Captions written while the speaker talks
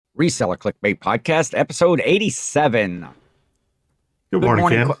Reseller Clickbait Podcast, episode 87. Good morning,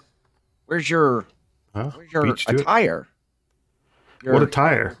 Ken. Where's your beach to it. attire? What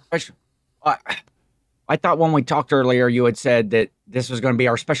attire? I thought when we talked earlier, you had said that this was going to be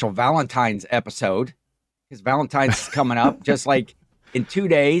our special Valentine's episode because Valentine's is coming up just like in 2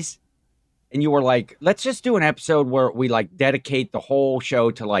 days. And you were like, let's just do an episode where we like dedicate the whole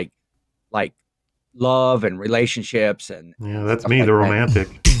show to like love and relationships. And yeah, that's me, like the romantic.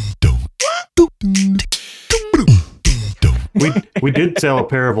 We did sell a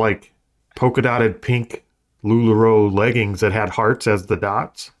pair of like polka dotted pink LuLaRoe leggings that had hearts as the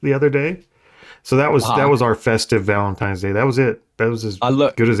dots the other day. So that was our festive Valentine's Day. That was it. That was as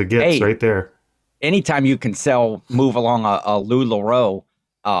good as it gets right there. Anytime you can move along a LuLaRoe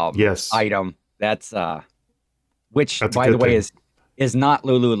item, that's by the way is not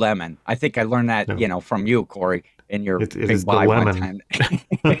Lululemon. I think I learned that from you, Cory, in your it is the lemon.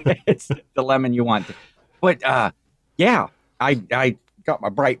 It's the lemon you want. But I got my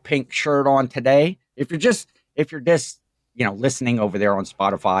bright pink shirt on today. If you're just listening over there on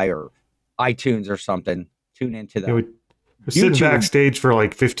Spotify or iTunes or something, tune into that. We're sitting backstage for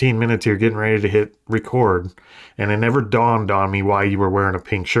like 15 minutes here getting ready to hit record, and it never dawned on me why you were wearing a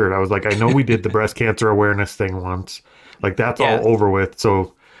pink shirt. I was like, I know we did the breast cancer awareness thing once. Like that's all over with.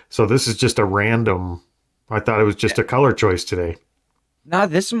 So this is just a random. I thought it was just a color choice today. No,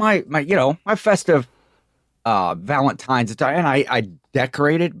 this is my festive Valentine's attire, and I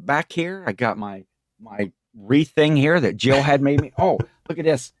decorated back here. I got my wreath thing here that Jill had made me. Oh, look at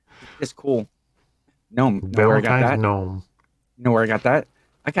this. This cool gnome. Valentine's gnome. You know where I got that?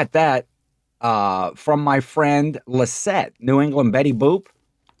 I got that from my friend Lisette, New England Betty Boop.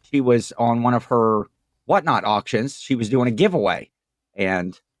 She was on one of her whatnot auctions. She was doing a giveaway,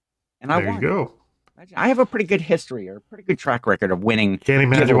 and I won. There you go. I have a pretty good history or a pretty good track record of winning. Can't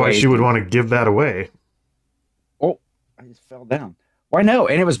imagine why she would want to give that away. Oh, I just fell down. Why no?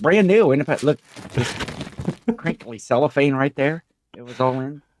 And it was brand new. And if I look, this crinkly cellophane right there, it was all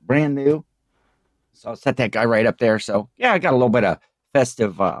in. Brand new. So I'll set that guy right up there. So yeah, I got a little bit of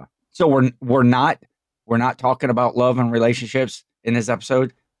festive. So we're not talking about love and relationships in this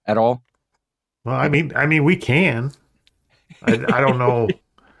episode at all. Well, I mean, we can. I don't know.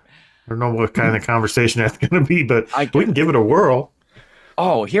 I don't know what kind of conversation that's going to be, but we can give it a whirl.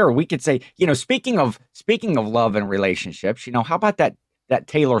 Oh, here we could say, speaking of love and relationships, how about that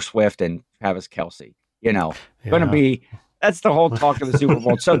Taylor Swift and Travis Kelce? Going to be. That's the whole talk of the Super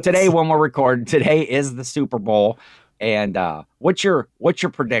Bowl. So today, when we're recording, today is the Super Bowl. And what's your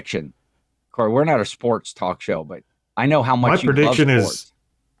prediction, Cory? We're not a sports talk show, but I know how much my prediction is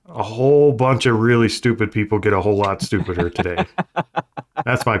a whole bunch of really stupid people get a whole lot stupider today.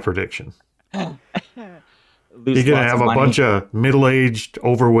 That's my prediction. You're going to have a bunch of middle-aged,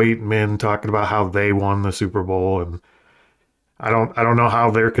 overweight men talking about how they won the Super Bowl. And I don't know how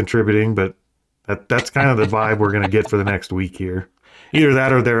they're contributing, but that's kind of the vibe we're going to get for the next week here. Either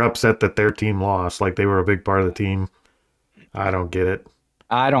that or they're upset that their team lost, like they were a big part of the team. I don't get it.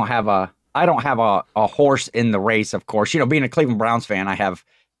 I don't have a horse in the race, of course. Being a Cleveland Browns fan,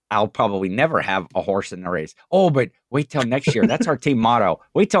 I'll probably never have a horse in the race. Oh, but wait till next year. That's our team motto.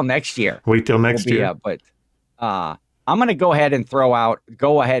 Wait till next year. Wait till next year. But I'm going to go ahead and throw out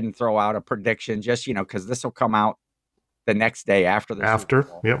a prediction just, because this will come out the next day after the Super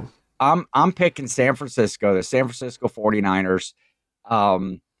Bowl. Yep. I'm picking San Francisco, the San Francisco 49ers,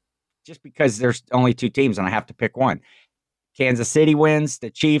 just because there's only two teams and I have to pick one. Kansas City wins, the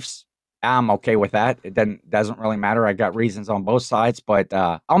Chiefs, I'm okay with that. It doesn't really matter. I got reasons on both sides, but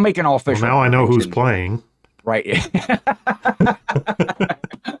I'll make an all-official. Well, now I know who's playing. Right.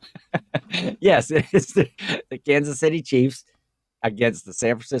 Yes, it's the Kansas City Chiefs against the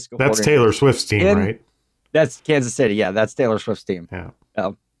San Francisco 49ers. That's Taylor Swift's team, right? That's Kansas City. Yeah, that's Taylor Swift's team. Yeah.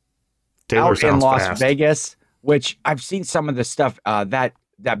 Taylor out in Las fast. Vegas, which I've seen some of the stuff, that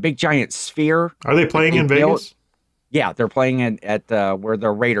big giant sphere. Are they playing in Vegas? Yeah, they're playing at where the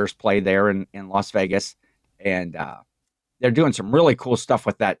Raiders play there in Las Vegas. And they're doing some really cool stuff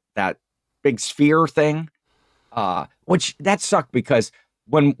with that big sphere thing, which that sucked because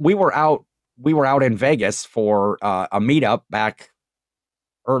when we were out in Vegas for a meetup back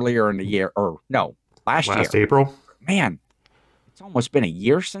earlier in the year, or no, last year. April. Man, it's almost been a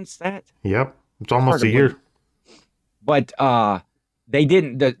year since that. Yep, it's almost a year. But they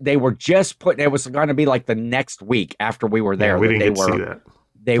didn't. They were just putting. It was going to be like the next week after we were there. Yeah, we didn't get to see that.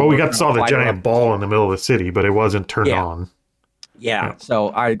 We got to saw the giant ball in the middle of the city, but it wasn't turned on. Yeah,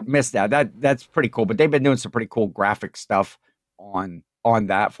 so I missed that. That's pretty cool. But they've been doing some pretty cool graphic stuff on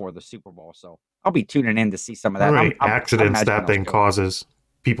that for the Super Bowl. So I'll be tuning in to see some of that. How many accidents that thing causes.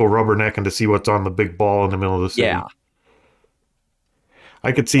 people rubbernecking to see what's on the big ball in the middle of the city. Yeah.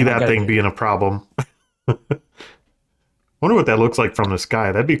 I could see that thing being a problem. Wonder what that looks like from the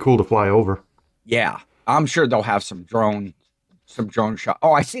sky. That'd be cool to fly over. Yeah. I'm sure they'll have some drone shot.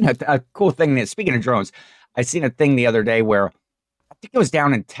 Oh, I seen a cool thing. Speaking of drones, I seen a thing the other day where I think it was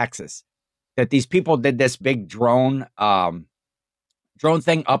down in Texas that these people did this big drone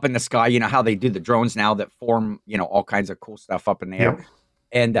thing up in the sky. You know how they do the drones now that form, all kinds of cool stuff up in the air. Yep.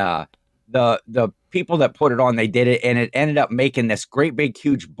 And the people that put it on, they did it, and it ended up making this great big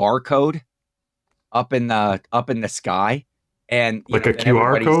huge barcode up in the sky. And like a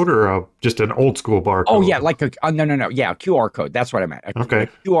QR code or just an old school barcode? Oh yeah, like a no, yeah, QR code. That's what I meant. Okay,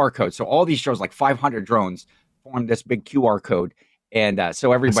 QR code. So all these shows, like 500 drones, formed this big QR code, and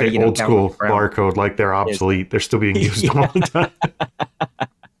so everybody, old school barcode, like they're obsolete. They're still being used all the time.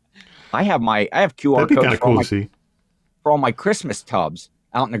 I have QR That'd be codes kind of cool to see for all my Christmas tubs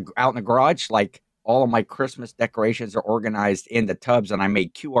out in the garage. Like all of my Christmas decorations are organized in the tubs, and I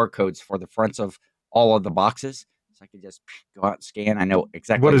made QR codes for the fronts of all of the boxes. I could just go out and scan. I know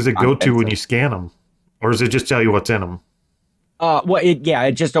exactly. What does it go to when you scan them, or does it just tell you what's in them? Well,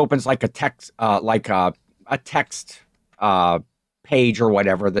 it just opens like a text, page or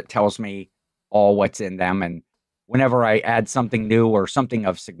whatever that tells me all what's in them. And whenever I add something new or something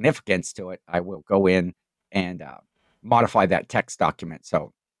of significance to it, I will go in and modify that text document.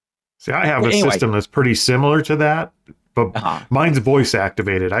 So, see, I have a system that's pretty similar to that. But mine's voice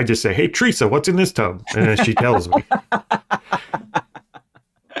activated. I just say, "Hey, Teresa, what's in this tub?" And then she tells me.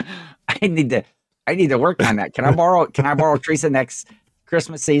 I need to work on that. Can I borrow Teresa next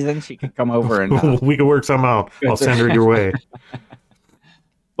Christmas season? She can come over and we can work something out. I'll send her your way.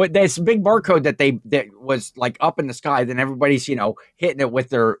 But this big barcode that was like up in the sky, then everybody's hitting it with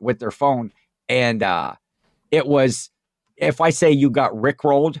their phone, and it was, if I say you got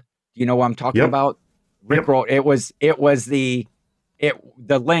rickrolled, do you know what I'm talking about? Rickroll. Yep. It was the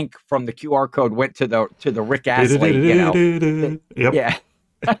link from the QR code went to the Rick Astley. Yep. Yeah.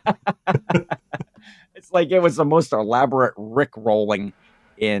 It's like it was the most elaborate Rick rolling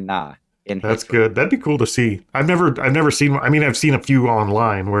in That's history. good. That'd be cool to see. I've never seen. I mean, I've seen a few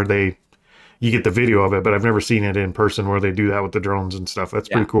online where you get the video of it, but I've never seen it in person where they do that with the drones and stuff. That's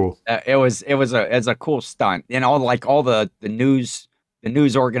pretty cool. It was a cool stunt. All the news. The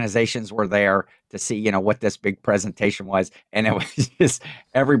news organizations were there to see, what this big presentation was, and it was just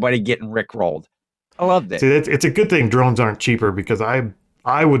everybody getting rickrolled. I loved it. See, it's a good thing drones aren't cheaper, because I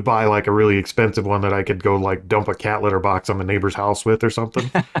would buy like a really expensive one that I could go like dump a cat litter box on the neighbor's house with or something.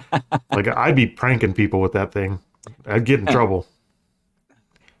 Like I'd be pranking people with that thing. I'd get in trouble.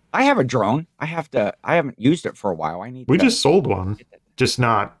 I have a drone. I haven't used it for a while. We just sold one, just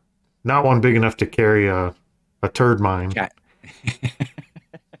not one big enough to carry a turd mine.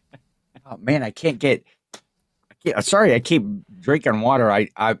 Oh man, sorry, I keep drinking water. I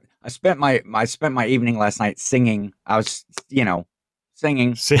spent my evening last night singing. I was,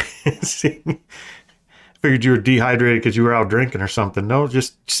 singing. Figured you were dehydrated because you were out drinking or something. No,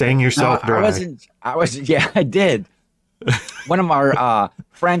 just sang yourself dry. I did. One of our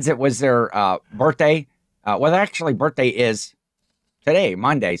friends, it was their birthday. Well, actually, birthday is today,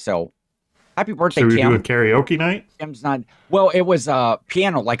 Monday. So happy birthday, Kim. So Kim. Doing karaoke night? Kim's not. Well, it was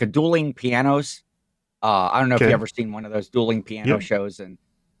piano, like a dueling pianos. I don't know if you ever seen one of those dueling piano shows, and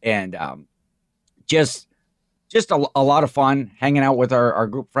just a lot of fun hanging out with our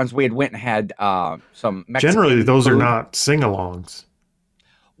group of friends. We went and had some Mexican Generally, those food. are not sing-alongs.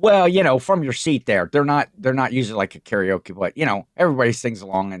 Well, from your seat there, they're not usually like a karaoke, but everybody sings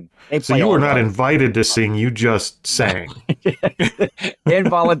along and they play. So you were not invited to sing; you just sang.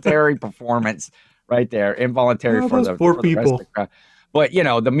 Involuntary performance, right there. Involuntary for the poor for people. The rest of the crowd. But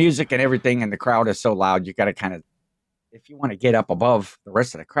the music and everything, and the crowd is so loud. You got to kind of, if you want to get up above the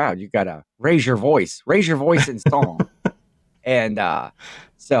rest of the crowd, you got to raise your voice in song. And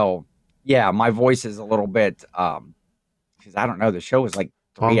so yeah, my voice is a little bit because I don't know. The show was like.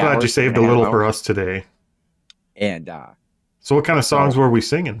 I'm glad you saved a little for us today. And so what kind of songs were we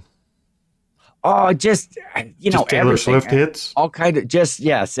singing? Oh, just Taylor Swift hits? All kind of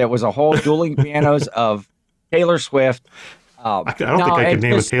yes. It was a whole dueling pianos of Taylor Swift. I don't think I could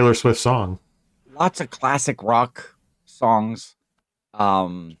name a Taylor Swift song. Lots of classic rock songs. Like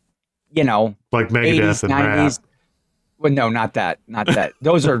Megadeth 80s, and 90s. Rap. Well, no, not that.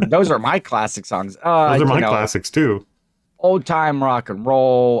 Those are my classic songs. Those are my classics too. Old time rock and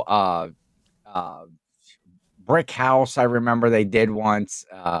roll, Brick House. I remember they did once.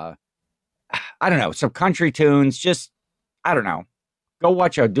 I don't know, some country tunes. Just I don't know. Go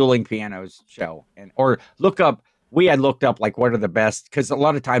watch a dueling pianos show or look up we had looked up like what are the best, because a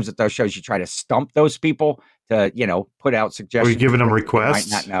lot of times at those shows you try to stump those people to, put out Are suggestions. you giving them They requests?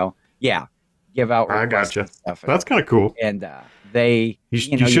 might not know. Yeah, give out I requests gotcha. and stuff. That's kind of cool. And they, You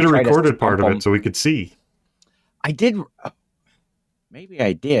you should have try to recorded part stump of them. it so we could see. I did. Maybe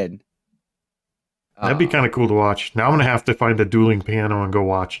I did. That'd be kind of cool to watch. Now I'm gonna have to find a dueling piano and go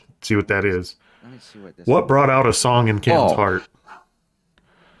watch, see what that is. Let me see what this. What brought out a song in Ken's heart?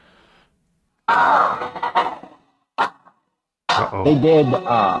 Uh-oh. They did.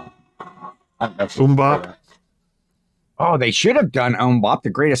 Bop. Oh, they should have done Bop, the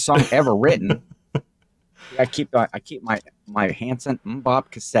greatest song ever written. I keep my Hanson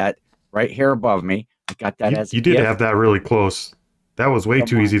Bop cassette right here above me. I got that as a you did gift. have that really close. That was way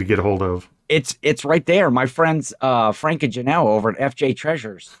too easy to get a hold of. It's right there. My friends Frank and Janelle over at FJ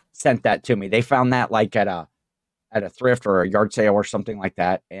Treasures sent that to me. They found that like at a thrift or a yard sale or something like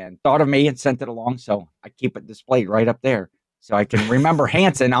that, and thought of me and sent it along. So I keep it displayed right up there so I can remember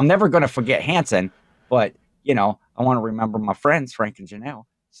Hanson. I'm never going to forget Hanson, but I want to remember my friends Frank and Janelle.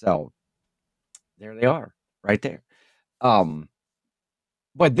 So there they are, right there.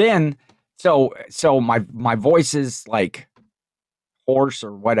 But then so my voice is like hoarse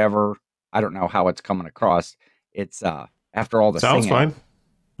or whatever. I don't know how it's coming across. It's after all the Sounds singing. fine.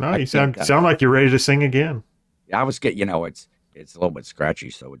 No, you sound like you're ready to sing again. I was getting, it's a little bit scratchy,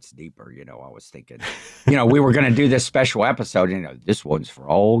 so it's deeper. I was thinking, we were going to do this special episode. This one's for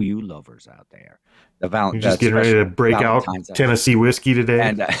all you lovers out there. You're just getting ready to break out Tennessee whiskey today.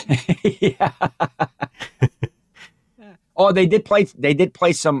 And yeah. Oh, they did play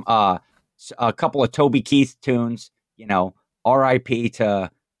some a couple of Toby Keith tunes. R.I.P.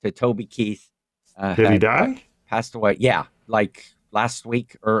 to Toby Keith. Did he die? Passed away. Yeah, like last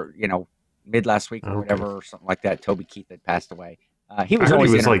week or mid last week or whatever, or something like that. Toby Keith had passed away. He was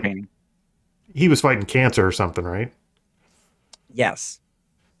always entertaining. He was fighting cancer or something, right? Yes.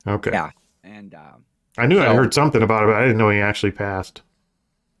 Okay. Yeah, and I knew I heard something about it, but I didn't know he actually passed.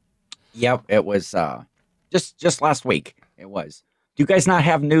 Yep, it was just last week. It was. Do you guys not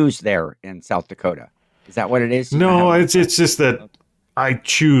have news there in South Dakota? Is that what it is? No, it's just that I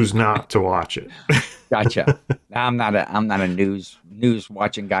choose not to watch it. Gotcha. I'm not a news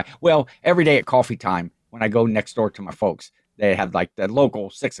watching guy. Well, every day at coffee time when I go next door to my folks, they have like the local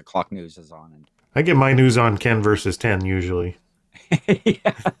 6 o'clock news is on. And I get my news on Ken versus 10 usually.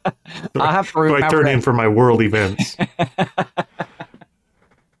 Yeah. I'll have to remember. So I turn in for my world events.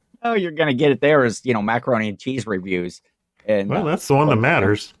 Oh, you're gonna get it there as macaroni and cheese reviews. And well, that's the one that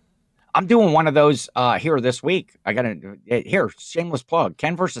matters. I'm doing one of those here this week. I got to here, shameless plug.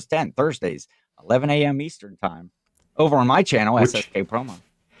 Ken versus 10 Thursdays, 11 a.m. Eastern time, over on my channel, SSKPromo.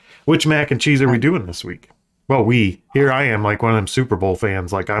 Which mac and cheese are we doing this week? Well, here I am, like one of them Super Bowl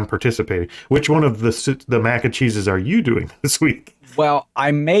fans, like I'm participating. Which one of the mac and cheeses are you doing this week? Well,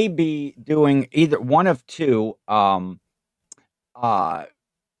 I may be doing either one of two. I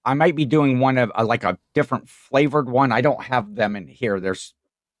might be doing one of like a different flavored one. I don't have them in here. There's,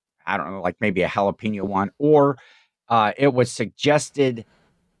 I don't know, like maybe a jalapeno one, or it was suggested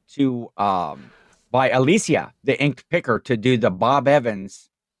to by Alicia, the ink picker, to do the Bob Evans.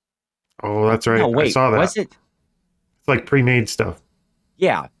 Oh, that's right. No, wait, I saw that. Was it? It's like pre-made stuff.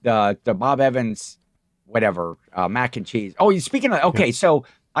 Yeah, the Bob Evans, whatever, mac and cheese. Oh, speaking of, okay, so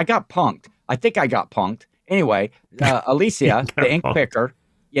I got punked. I think I got punked. Anyway, Alicia, the ink picker,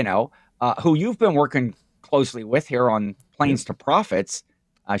 who you've been working closely with here on Planes to Profits.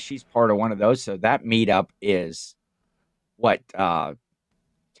 She's part of one of those. So that meetup is what, 10?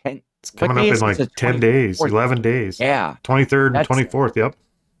 It's coming up in like 10 days, 11 days. Yeah. 23rd and 24th. Yep.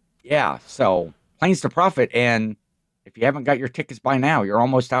 Yeah. So Planes to Profit. And if you haven't got your tickets by now, you're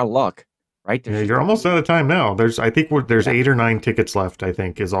almost out of luck, right? Yeah, you're almost out of time now. I think there's 8 or 9 tickets left, I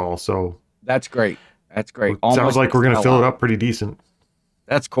think is all. So that's great. That's great. Sounds like we're going to fill it up pretty decent.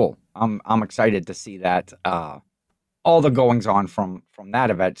 That's cool. I'm excited to see that. All the goings on from that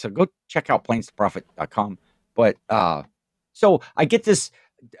event. So go check out planetoprofit.com. But so I get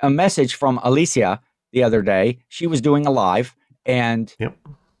a message from Alicia the other day. She was doing a live and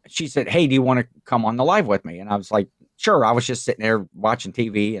she said, "Hey, do you want to come on the live with me?" And I was like, "Sure." I was just sitting there watching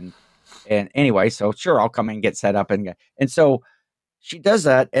TV and anyway, so sure, I'll come in and get set up and so she does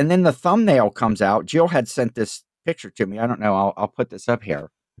that, and then the thumbnail comes out. Jill had sent this picture to me. I don't know. I'll put this up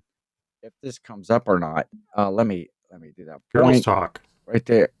here. If this comes up or not. Let me do that. Girls Talk. Right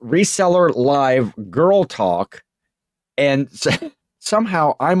there. Reseller Live Girl Talk. And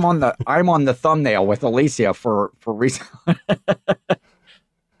somehow I'm on the thumbnail with Alicia for Reseller.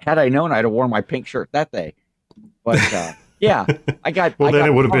 Had I known, I'd have worn my pink shirt that day. But yeah, I got. Well, then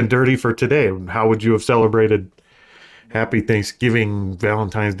it would have been dirty for today. How would you have celebrated Happy Thanksgiving,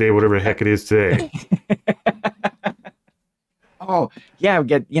 Valentine's Day, whatever the heck it is today. Oh, yeah, we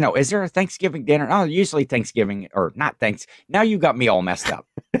get, is there a Thanksgiving dinner? Oh, usually Thanksgiving or not thanks. Now you got me all messed up.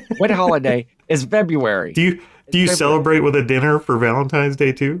 What holiday is February? Do you celebrate with a dinner for Valentine's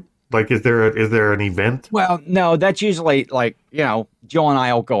Day too? Like, is there an event? Well, no, that's usually like, Jill and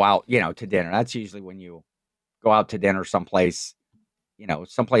I will go out, to dinner. That's usually when you go out to dinner someplace,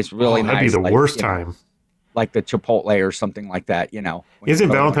 someplace really That'd be nice, the like, worst time. like the Chipotle or something like that, when you Isn't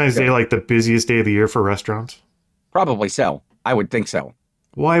go to Valentine's Day like the busiest day of the year for restaurants? Probably so. I would think so.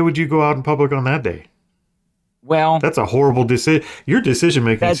 Why would you go out in public on that day? Well, that's a horrible decision. Your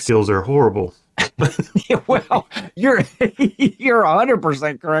decision-making skills are horrible. Well, you're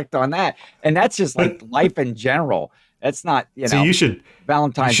 100% correct on that. And that's just like life in general. That's not, So you should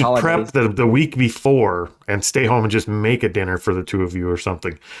Valentine's holidays. prep the week before and stay home and just make a dinner for the two of you or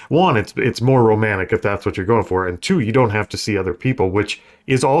something. One, it's more romantic if that's what you're going for. And two, you don't have to see other people, which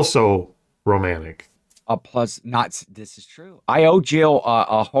is also romantic. Plus, this is true. I owe Jill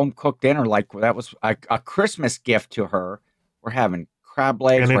a home cooked dinner. Like that was a Christmas gift to her. We're having crab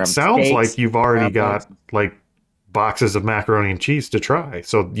legs. And it sounds steaks, like you've already got like boxes of macaroni and cheese to try.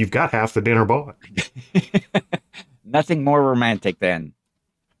 So you've got half the dinner bought. Nothing more romantic than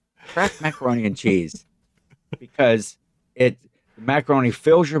Kraft macaroni and cheese, because the macaroni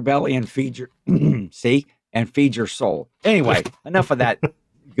fills your belly and feeds your feeds your soul. Anyway, enough of that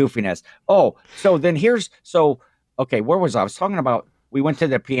goofiness. Oh, so then okay, where was I? I was talking about, we went to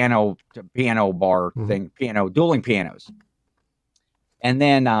the piano bar thing, dueling pianos. And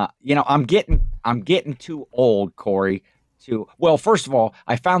then I'm getting too old, Cory, well, first of all,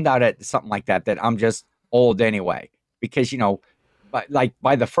 I found out at something like that I'm just old anyway, because but like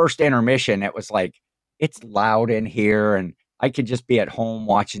by the first intermission, it was like, it's loud in here and I could just be at home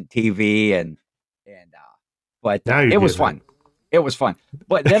watching TV but it was fun. It was fun.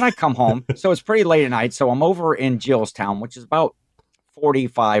 But then I come home, so it's pretty late at night. So I'm over in Jillstown, which is about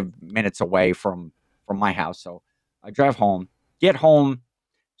 45 minutes away from my house. So I drive home, get home,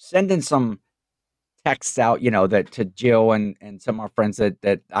 sending some texts out, that to Jill and some of our friends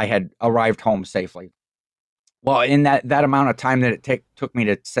that I had arrived home safely. Well, in that amount of time that it took me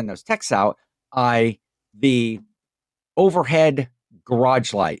to send those texts out, the overhead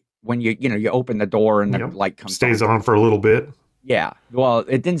garage light, when you open the door and the light comes stays on for a little bit. Yeah. Well,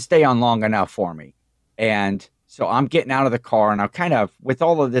 it didn't stay on long enough for me. And so I'm getting out of the car and I'm kind of, with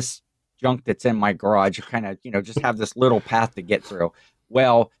all of this junk that's in my garage, you kind of, just have this little path to get through.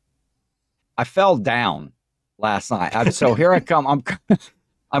 Well, I fell down last night. So here I come.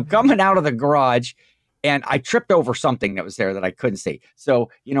 I'm coming out of the garage and I tripped over something that was there that I couldn't see. So,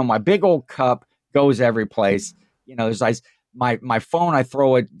 my big old cup goes every place. There's my phone, I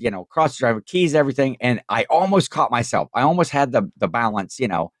throw it, across the driveway, keys, everything. And I almost caught myself. I almost had the balance,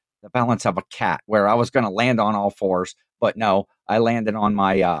 the balance of a cat, where I was going to land on all fours, but no, I landed on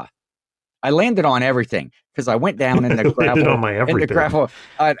I landed on everything, because I went down in the gravel,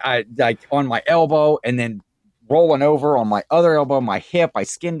 I like on my elbow, and then rolling over on my other elbow, my hip, I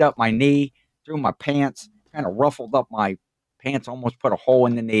skinned up my knee through my pants, kind of ruffled up my pants, almost put a hole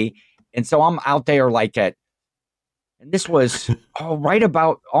in the knee. And so I'm out there and this was right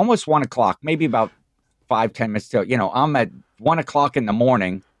about almost 1:00, maybe about 5-10 minutes till, I'm at 1:00 in the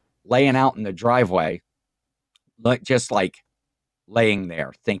morning, laying out in the driveway, just like laying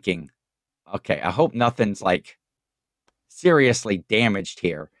there thinking, okay, I hope nothing's like seriously damaged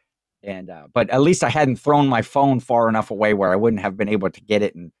here. And, but at least I hadn't thrown my phone far enough away where I wouldn't have been able to get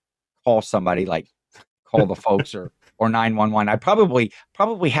it and call somebody, like call the folks or 911. I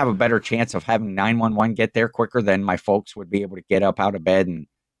probably have a better chance of having 911 get there quicker than my folks would be able to get up out of bed and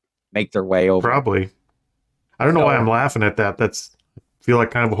make their way over. Probably. I don't know why I'm laughing at that. I feel like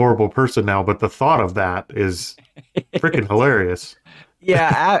kind of a horrible person now, but the thought of that is freaking hilarious.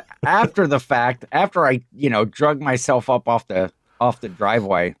 Yeah. After the fact, after I, drug myself up off the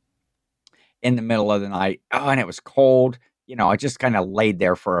driveway in the middle of the night, and it was cold, I just kind of laid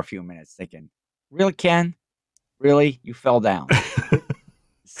there for a few minutes thinking, really, Ken? Really? You fell down.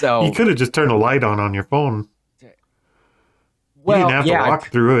 So you could have just turned a light on your phone. Well, you didn't have to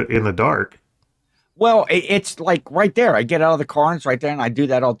walk through it in the dark. Well, it's like right there. I get out of the car and it's right there, and I do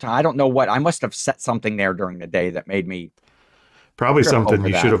that all the time. I don't know what. I must have set something there during the day that made me. Probably something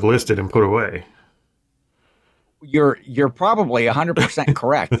you should have listed and put away. You're probably 100%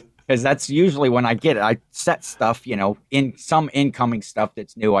 correct, because that's usually when I get it. I set stuff, in some incoming stuff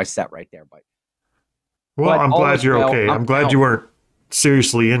that's new. I set right there, but. Well, I'm glad you're okay. I'm glad you weren't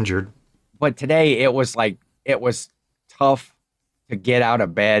seriously injured. But today it was tough to get out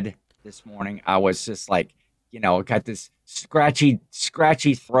of bed this morning. I was just like, got this scratchy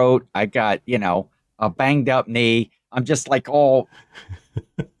throat. I got, a banged up knee. I'm just like all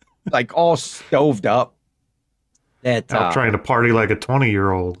stoved up. That Out trying to party like a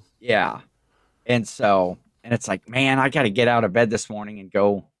 20-year-old. Yeah. And it's like, man, I got to get out of bed this morning and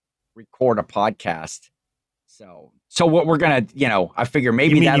go record a podcast. So what we're going to, I figure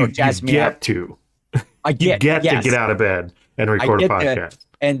maybe that'll jazz me up. You get to get out of bed and record a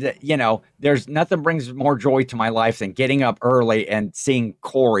podcast. There's nothing brings more joy to my life than getting up early and seeing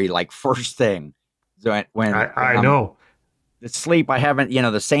Cory like first thing. So when I know the sleep I haven't,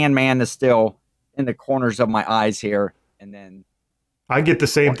 the Sandman is still in the corners of my eyes here. And then I get the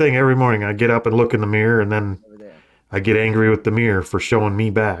same thing every morning. I get up and look in the mirror, and then I get angry with the mirror for showing me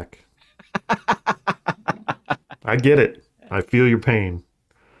back. I get it. I feel your pain.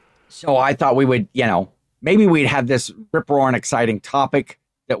 So I thought we would, maybe we'd have this rip-roaring exciting topic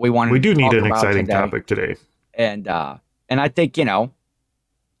that we wanted. We do need an exciting topic today. And I think,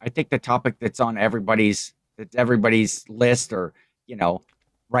 the topic that's on everybody's list, or,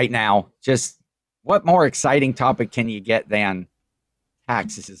 right now, just what more exciting topic can you get than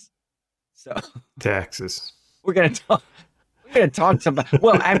taxes? So taxes. We're gonna talk about.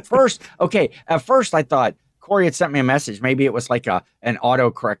 Well, at first I thought Cory had sent me a message. Maybe it was like an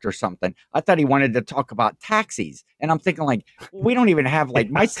autocorrect or something. I thought he wanted to talk about taxis, and I'm thinking like, well, we don't even have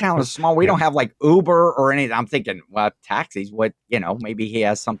like, my town is small. We don't have like Uber or anything. I'm thinking, well, taxis. What, maybe he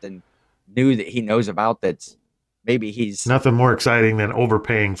has something new that he knows about. That's maybe he's nothing more exciting than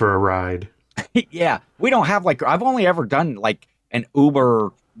overpaying for a ride. Yeah, we don't have like, I've only ever done like an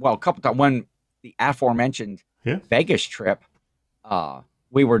Uber. Well, a couple times when the aforementioned Vegas trip,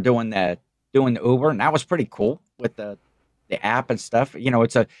 we were doing the Uber, and that was pretty cool with the app and stuff.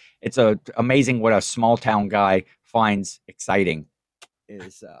 It's amazing what a small town guy finds exciting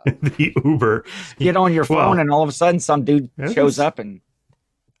is the Uber. Get on your phone and all of a sudden some dude shows up and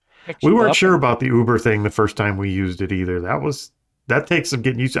picks we you weren't up sure about the Uber thing the first time we used it either. That takes some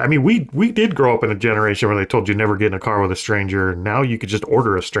getting used to. I mean, we did grow up in a generation where they told you never get in a car with a stranger, and now you could just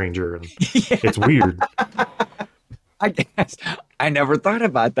order a stranger, and it's weird. I guess I never thought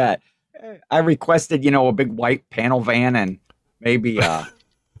about that. I requested, a big white panel van and maybe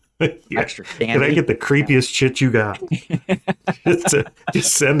extra candy. Can I get the creepiest shit you got?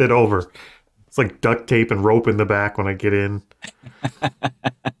 just send it over. It's like duct tape and rope in the back when I get in.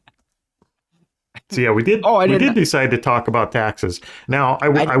 So yeah, we did. We did decide to talk about taxes. Now,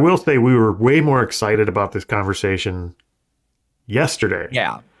 I will say we were way more excited about this conversation yesterday.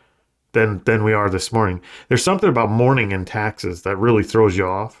 Yeah. Than we are this morning. There's something about morning and taxes that really throws you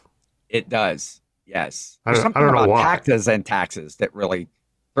off. It does. Yes. I don't know why. Taxes that really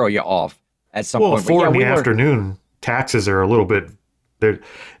throw you off at some point. Well, 4 in the afternoon, taxes are a little bit.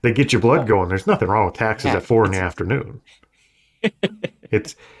 They get your blood going. There's nothing wrong with taxes at 4 in the afternoon.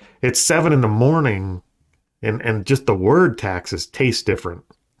 It's 7 in the morning, and just the word taxes tastes different.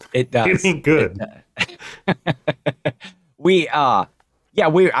 It does. It ain't good. We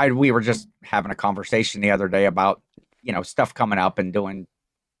were just having a conversation the other day about, stuff coming up and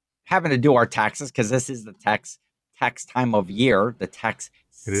having to do our taxes, because this is the tax time of year, the tax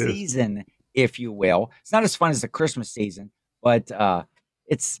season, if you will. It's not as fun as the Christmas season, but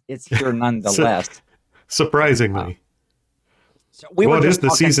it's here nonetheless. Surprisingly. So it is the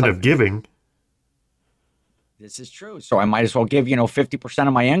season of giving. This is true. So I might as well give, 50%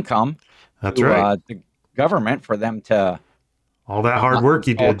 of my income to the government for them to. All that hard work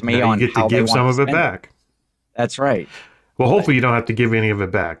you did, now you get to give some of it back. That's right. Well, hopefully you don't have to give any of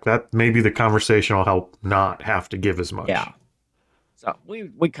it back. That maybe the conversation will help not have to give as much. Yeah. So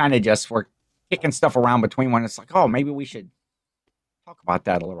we kind of just were kicking stuff around between when it's like, oh, maybe we should talk about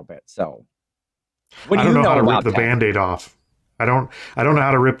that a little bit. So what do you know how to rip the Band-Aid off? I don't know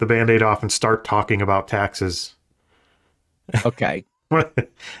how to rip the Band-Aid off and start talking about taxes. Okay.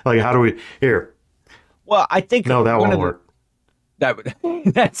 Like, how do we here? Well, I think no, that won't work.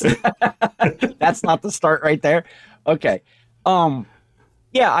 That's not the start right there. Okay.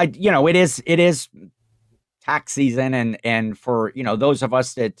 It is tax season, and for, those of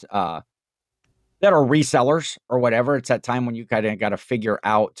us that are resellers or whatever, it's that time when you kind of got to figure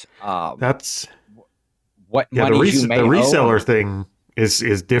out that's what money you may owe. The reseller thing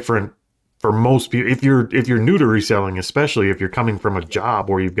is different for most people. If you're new to reselling, especially if you're coming from a job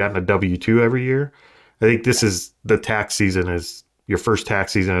where you've gotten a W-2 every year, I think this is the tax season. Is your first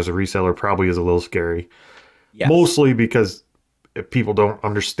tax season as a reseller probably is a little scary. Yes. Mostly because people don't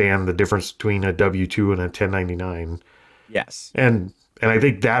understand the difference between a W-2 and a 1099. Yes. And I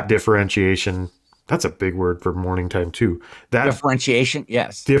think that differentiation, that's a big word for morning time too. That differentiation,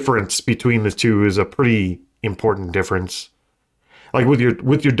 yes. Difference between the two is a pretty important difference. Like with your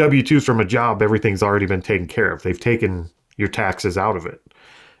W-2s from a job, everything's already been taken care of. They've taken your taxes out of it.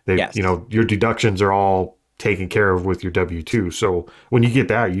 Yes. Your deductions are all taken care of with your W-2. So when you get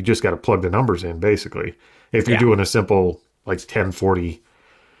that, you just got to plug the numbers in, basically. If you're doing a simple like 1040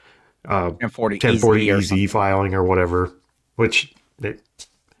 easy filing or whatever, which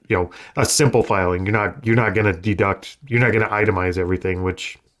a simple filing, you're not going to deduct, you're not going to itemize everything,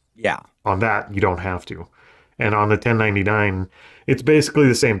 which on that you don't have to. And on the 1099, it's basically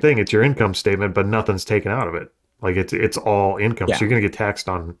the same thing. It's your income statement, but nothing's taken out of it. Like it's all income. So you're going to get taxed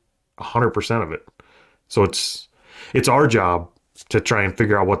on 100% of it. So it's our job to try and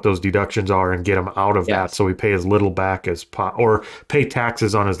figure out what those deductions are and get them out of that, so we pay as little back as or pay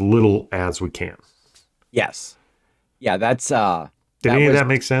taxes on as little as we can. Yes. Yeah, that's Did any of that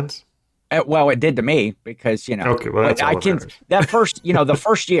make sense? Well, it did to me because, okay, well, that's all that matters. That first, the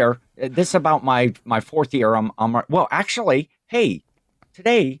first year, this is about my fourth year. Well, actually, hey,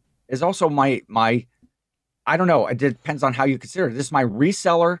 today is also my, I don't know. It depends on how you consider it. This is my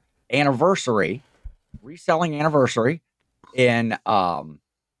reseller anniversary, reselling anniversary in,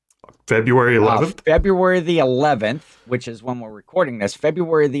 February 11th, February the 11th, which is when we're recording this,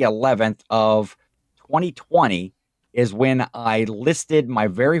 February the 11th of 2020 is when I listed my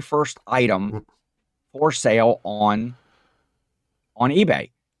very first item for sale on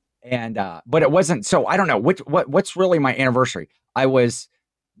eBay. And, but it wasn't, so I don't know what's really my anniversary. I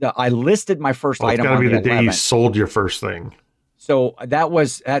listed my first item. It's gotta be the day you sold your first thing. So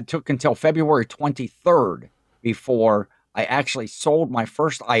that took until February 23rd before I actually sold my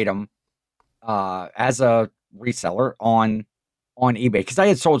first item, as a reseller on eBay. Cause I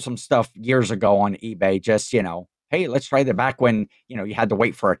had sold some stuff years ago on eBay, just, hey, let's try that back when, you had to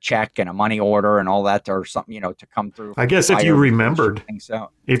wait for a check and a money order and all that or something, to come through. I guess if you remembered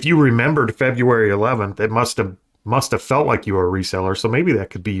February 11th, it must have felt like you were a reseller. So maybe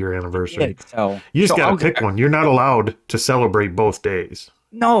that could be your anniversary. So you just got to pick one. You're not allowed to celebrate both days.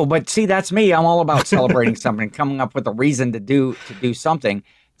 No, but see, that's me. I'm all about celebrating something, coming up with a reason to do something.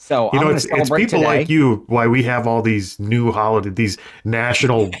 So it's people today. Like you, why we have all these new holidays, these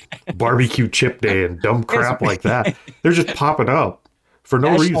national barbecue chip day and dumb crap like that. They're just popping up for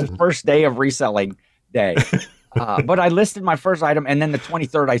no reason. First day of reselling day. But I listed my first item, and then the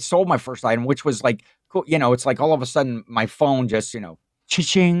 23rd, I sold my first item, which was like, cool. It's like all of a sudden my phone just,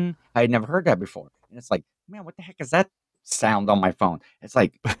 cha-ching. I had never heard that before. And it's like, man, what the heck is that sound on my phone? It's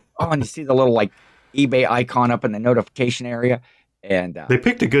like, and you see the little like eBay icon up in the notification area. And they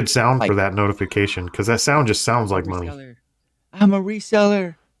picked a good sound for that notification, because that sound just sounds like money. I'm a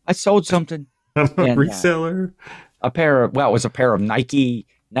reseller. I sold something. I'm a reseller. It was a pair of Nike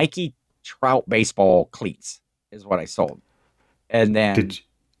Trout baseball cleats is what I sold. And then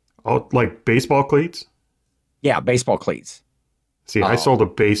like baseball cleats? Yeah, baseball cleats. See, I sold a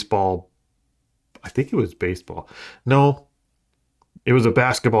baseball. I think it was baseball. No, it was a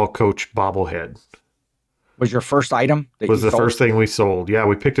basketball coach bobblehead. Was your first item? Was the first thing we sold. Yeah,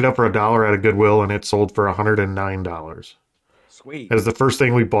 we picked it up for $1 at a Goodwill, and it sold for $109. Sweet. It was the first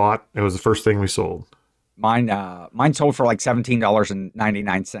thing we bought. It was the first thing we sold. Mine sold for like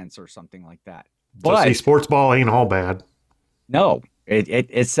 $17.99 or something like that. But so see, sports ball ain't all bad. No,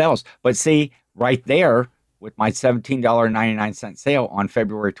 it sells. But see, right there with my $17.99 sale on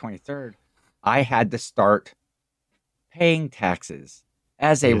February 23rd, I had to start paying taxes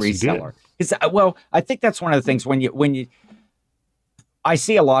as a reseller. I think that's one of the things I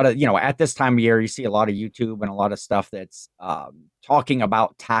see a lot of, at this time of year, you see a lot of YouTube and a lot of stuff that's talking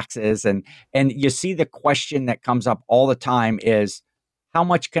about taxes, and you see the question that comes up all the time is how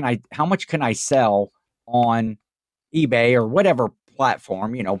much can I sell on eBay or whatever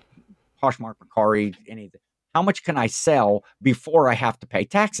platform, Poshmark, Cory, anything. How much can I sell before I have to pay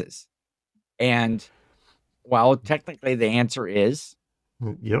taxes? And technically the answer is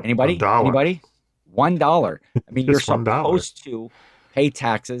anybody? $1. I mean, you're supposed to pay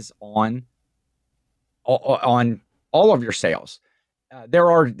taxes on all of your sales. There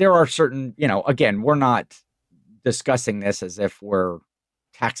are certain, again, we're not discussing this as if we're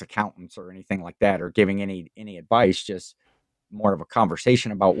tax accountants or anything like that, or giving any advice, just more of a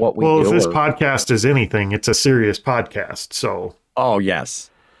conversation about what we do. Well, if this podcast is anything, it's a serious podcast. So, oh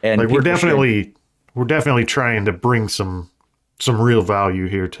yes. And we're definitely trying to bring some real value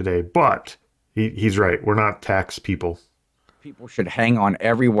here today, but he's right. We're not tax people. People should hang on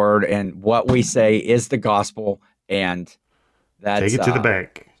every word, and what we say is the gospel, and that's take it to the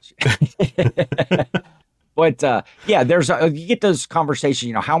bank. But there's you get those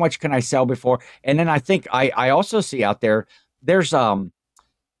conversations, how much can I sell before? And then I think I also see out there's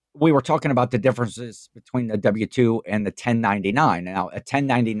we were talking about the differences between the W-2 and the 1099. Now, a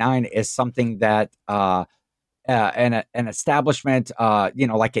 1099 is something that an establishment, like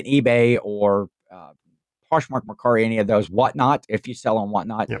an eBay or Poshmark, Mercari, any of those, Whatnot, if you sell on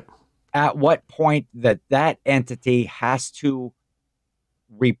Whatnot, Yep. at what point that entity has to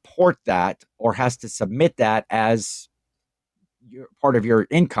report that or has to submit that as part of your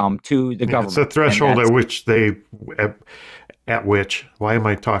income to the Yeah, it's a government. threshold at which, why am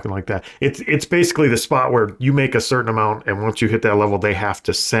I talking like that? It's basically the spot where you make a certain amount, and once you hit that level, they have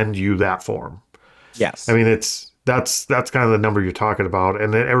to send you that form. Yes. I mean, that's kind of the number you're talking about.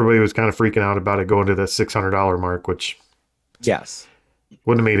 And then everybody was kind of freaking out about it going to the $600 mark, which yes,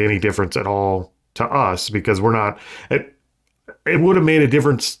 wouldn't have made any difference at all to us, because we're not, it would have made a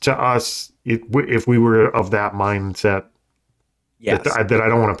difference to us if we were of that mindset. yes, that I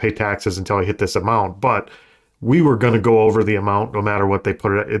don't want to pay taxes until I hit this amount. But we were going to go over the amount no matter what they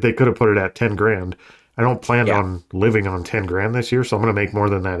put it at. They could have put it at 10 grand. I don't plan yeah, on living on 10 grand this year, so I'm going to make more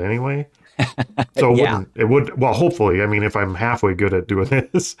than that anyway. So yeah. well, hopefully, I mean, if I'm halfway good at doing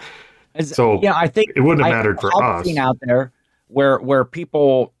this, so I think it wouldn't have I mattered for have us. seen out there where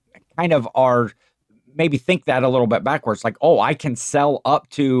people kind of are maybe think that a little bit backwards. Like, oh, I can sell up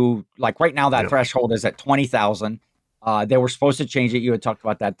to, like, right now that Yep. threshold is at 20,000. They were supposed to change it. You had talked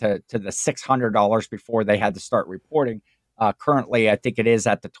about that to the $600 before they had to start reporting. Currently, I think it is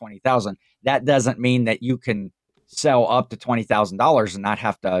at the 20,000. That doesn't mean that you can sell up to $20,000 and not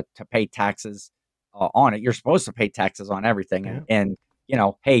have to pay taxes on it. You're supposed to pay taxes on everything, Yeah. and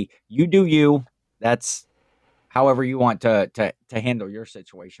hey, you do you. That's however you want to handle your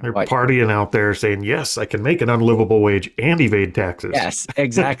situation. They're But partying out there saying, yes, I can make an unlivable wage and evade taxes. yes,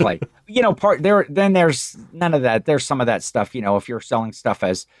 exactly. There's none of that. There's some of that stuff, if you're selling stuff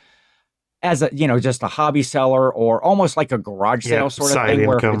as a, just a hobby seller or almost like a garage Yeah, sale sort of side thing,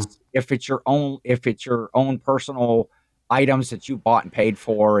 where income. if it's your own personal items that you bought and paid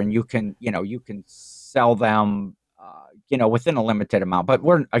for, and you can sell them, within a limited amount. But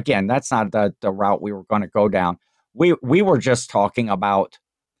that's not the route we were going to go down. We were just talking about,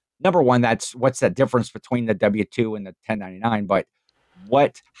 number one, that's what's that difference between the W-2 and the 1099.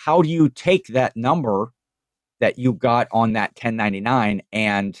 But how do you take that number that you got on that 1099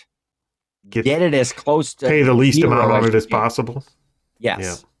 and get it as close to pay the least zero amount on as it you as can? possible.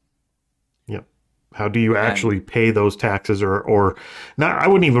 Yes. Yep. How do you And actually pay those taxes, or not? I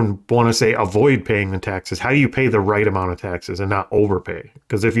wouldn't even want to say avoid paying the taxes. How do you pay the right amount of taxes and not overpay?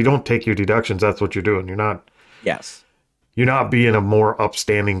 Because if you don't take your deductions, that's what you're doing. yes. You're not being a more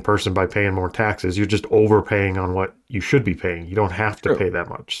upstanding person by paying more taxes. You're just overpaying on what you should be paying. You don't have to True. pay that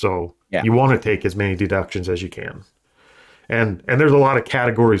much. So Yeah. you want to take as many deductions as you can. And there's a lot of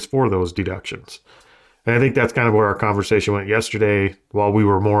categories for those deductions. And I think that's kind of where our conversation went yesterday, while we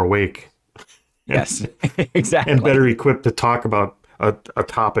were more awake. Yes. Exactly. And better equipped to talk about a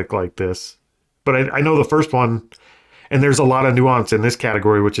topic like this. But I know the first one, and there's a lot of nuance in this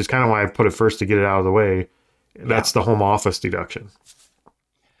category, which is kind of why I put it first to get it out of the way. That's the home office deduction.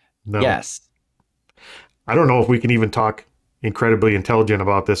 No. Yes. I don't know if we can even talk incredibly intelligent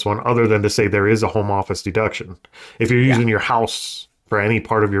about this one, other than to say there is a home office deduction. If you're using your house for any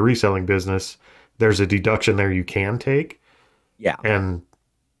part of your reselling business, there's a deduction there you can take. Yeah. And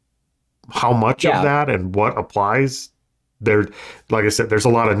how much of that and what applies there, like I said, there's a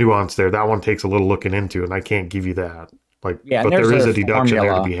lot of nuance there. That one takes a little looking into, and I can't give you that. But there is a deduction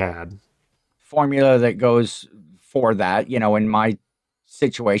there to be had. Formula that goes for that. In my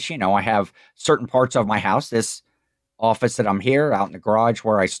situation, I have certain parts of my house. This office that I'm here out in the garage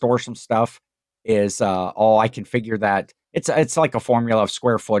where I store some stuff is all I can figure that it's like a formula of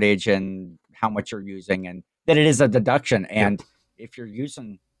square footage and how much you're using, and that it is a deduction. And if you're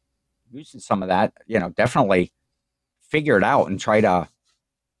using some of that, definitely figure it out and try to,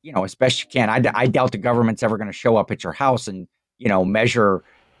 as best you can. I doubt the government's ever going to show up at your house and, measure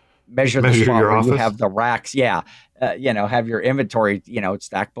the spot your where you office? have the racks. Yeah. Have your inventory,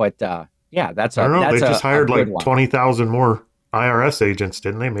 stacked. But that's I don't know. They just hired like 20,000 more IRS agents,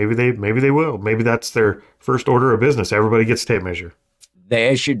 didn't they? Maybe they will. Maybe that's their first order of business. Everybody gets tape measure. They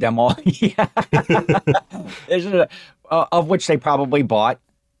issued them all. Of which they probably bought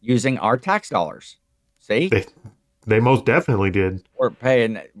using our tax dollars. See? They most definitely did.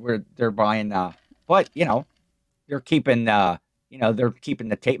 They're buying, but they're keeping, they're keeping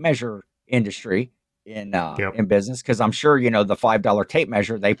the tape measure industry in business, because I'm sure, the $5 tape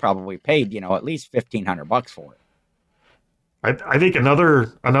measure, they probably paid, at least $1,500 for it. I think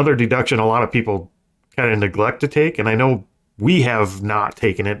another deduction a lot of people kind of neglect to take, and I know we have not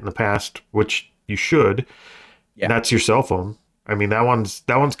taken it in the past, which you should. Yeah. That's your cell phone. I mean, that one's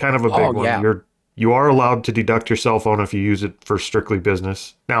kind of a big one. Yeah. You are allowed to deduct your cell phone if you use it for strictly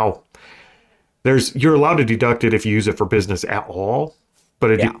business. Now, you're allowed to deduct it if you use it for business at all,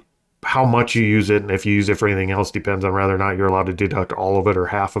 but how much you use it and if you use it for anything else depends on whether or not you're allowed to deduct all of it or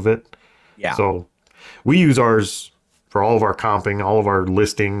half of it. Yeah. So we use ours for all of our comping, all of our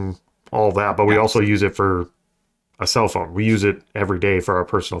listing, all that, but we also use it for a cell phone. We use it every day for our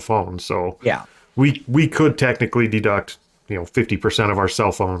personal phone. So we could technically deduct, 50% of our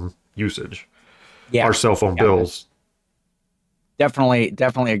cell phone usage, our cell phone bills.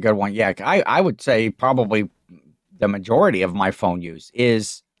 Definitely a good one. Yeah, I would say probably the majority of my phone use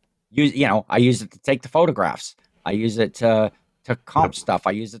is I use it to take the photographs. I use it to comp stuff.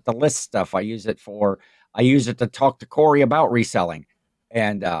 I use it to list stuff. I use it to talk to Cory about reselling.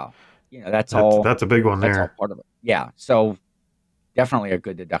 And that's a big one that's there. all part of it. Yeah. So definitely a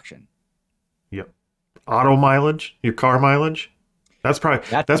good deduction. Yep. Auto mileage, your car mileage. That's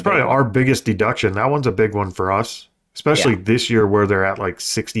probably our biggest deduction. That one's a big one for us, especially this year where they're at like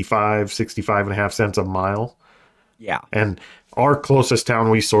 65 and a half cents a mile. Yeah. And our closest town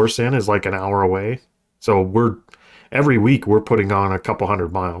we source in is like an hour away. So every week we're putting on a couple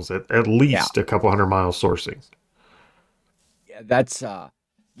hundred miles, at least a couple hundred miles sourcing. Yeah, that's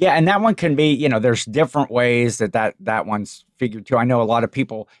and that one can be, there's different ways that one's figured too. I know a lot of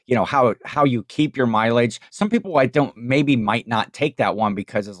people, how you keep your mileage. Some people might not take that one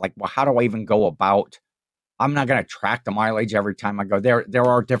because it's like, well, how do I even go about? I'm not going to track the mileage every time I go there. There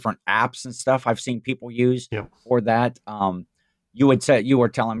are different apps and stuff I've seen people use for that. You were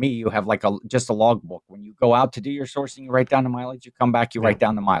telling me you have like just a logbook. When you go out to do your sourcing, you write down the mileage. You come back, you write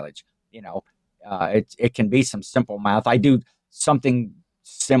down the mileage. It can be some simple math. I do something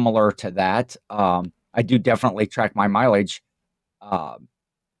similar to that. I do definitely track my mileage, but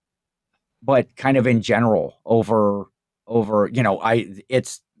kind of in general over.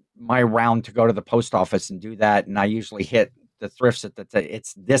 It's my round to go to the post office and do that, and I usually hit the thrifts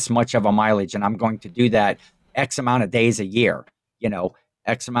it's this much of a mileage, and I'm going to do that X amount of days a year.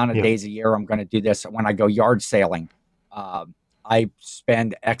 X amount of days a year. I'm going to do this when I go yard sailing. I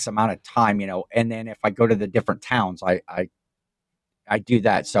spend X amount of time, and then if I go to the different towns, I do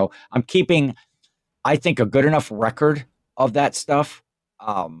that. So I'm keeping, I think, a good enough record of that stuff,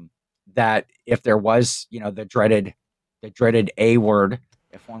 that if there was, the dreaded A word,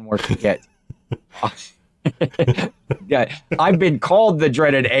 if one were to get, I've been called the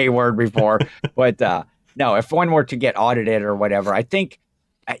dreaded A word before, but no, if one were to get audited or whatever, I think,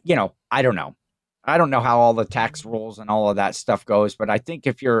 I don't know. I don't know how all the tax rules and all of that stuff goes, but I think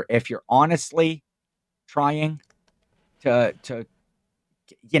if you're honestly trying to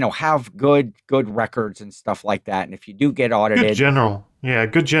have good records and stuff like that, and if you do get audited,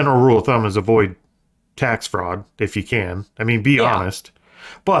 good general rule of thumb is avoid tax fraud if you can. I mean, be honest,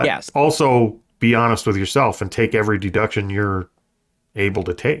 but also be honest with yourself and take every deduction you're able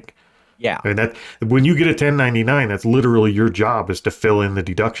to take. Yeah. I mean, that when you get a 1099, that's literally your job, is to fill in the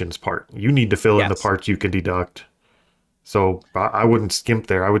deductions part. You need to fill in the parts you can deduct. So I wouldn't skimp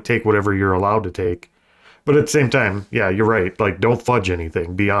there. I would take whatever you're allowed to take. But at the same time, you're right. Like, don't fudge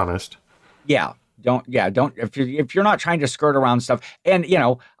anything. Be honest. Yeah. Don't if you're not trying to skirt around stuff. And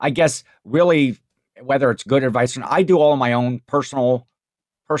I guess really, whether it's good advice or not, I do all of my own personal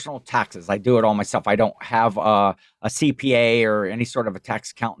taxes. I do it all myself. I don't have a CPA or any sort of a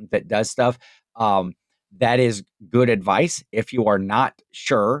tax accountant that does stuff. That is good advice. If you are not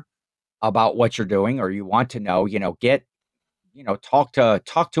sure about what you're doing, or you want to know, talk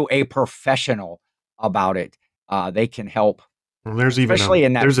to a professional about it. They can help. And there's even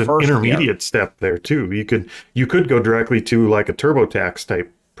an intermediate step there too. You could go directly to like a TurboTax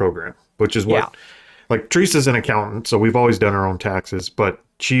type program, which is what, like, Teresa's an accountant, so we've always done our own taxes, but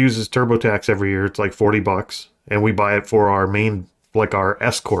she uses TurboTax every year. It's like $40, and we buy it for our main, like our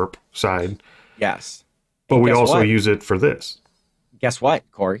S Corp side. Yes. But we also use it for this. Guess what,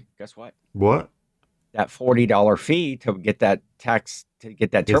 Cory? Guess what? What? That $40 fee to get that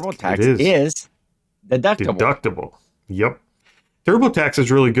TurboTax is deductible. Yep. TurboTax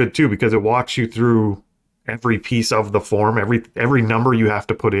is really good too because it walks you through every piece of the form, every number you have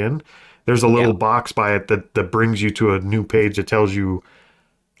to put in. There's a little box by it that brings you to a new page that tells you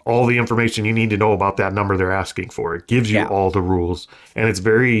all the information you need to know about that number they're asking for. It gives you all the rules, and it's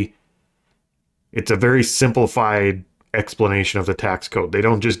a very simplified explanation of the tax code. They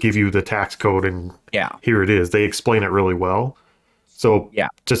don't just give you the tax code and here it is. They explain it really well. So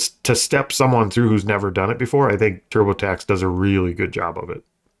just to step someone through who's never done it before, I think TurboTax does a really good job of it.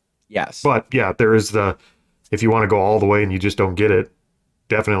 Yes. But there is if you want to go all the way and you just don't get it,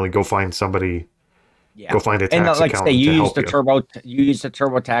 definitely go find somebody Yeah. Go find a And tax like I say, accountant to help you. You use the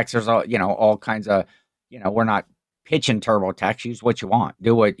TurboTax. There's all kinds of, we're not pitching TurboTax. Use what you want.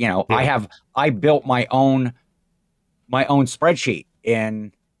 Do it. Yeah. I built my own spreadsheet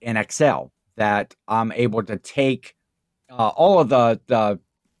in Excel that I'm able to take all of the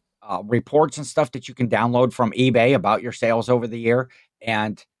reports and stuff that you can download from eBay about your sales over the year,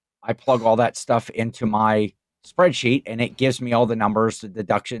 and I plug all that stuff into my spreadsheet, and it gives me all the numbers, the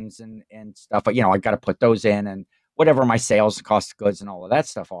deductions, and stuff. I got to put those in, and whatever my sales, cost of goods, and all of that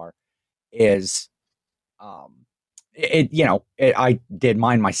stuff are is um I did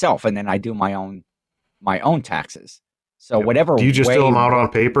mine myself, and then I do my own taxes. So Yep. whatever Do you just fill way them out on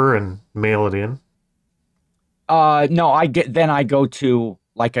work. paper and mail it in? No, I go to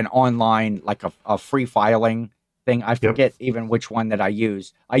like an online, like a free filing thing. I Yep. forget even which one that I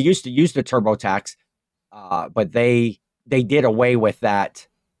use. I used to use the TurboTax, but they did away with that,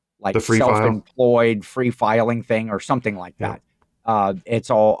 The like free file? self-employed free filing thing or something like Yep. that. It's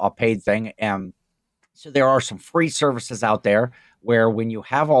all a paid thing. And so there are some free services out there where when you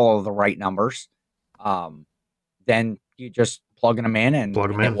have all of the right numbers, then you just plug them in, and, Plug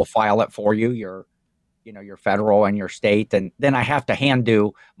them and it in. will file it for you. Your federal and your state, and then I have to hand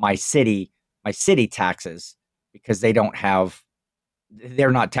do my city taxes because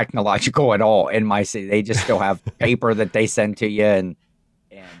they're not technological at all in my city. They just still have paper that they send to you, and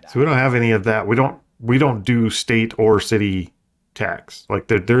So we don't have any of that. We don't do state or city tax. Like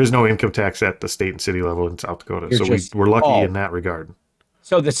there is no income tax at the state and city level in South Dakota. you're So just we're lucky in that regard.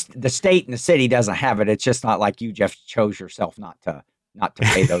 so the state and the city doesn't have it. It's just not like you just chose yourself not to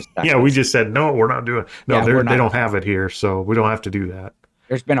pay those taxes. Yeah, we just said no, we're not doing. No, Yeah, we're they not. don't have it here, so we don't have to do that.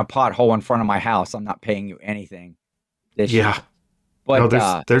 There's been a pothole in front of my house. I'm not paying you anything this year. Yeah. No,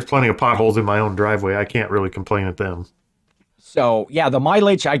 But there's plenty of potholes in my own driveway. I can't really complain at them. so yeah, the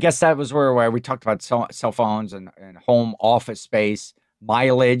mileage, I guess that was where we talked about cell phones and home office space.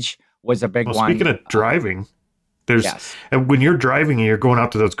 Mileage was a big Well, one. speaking of driving, Yes. and when you're driving and you're going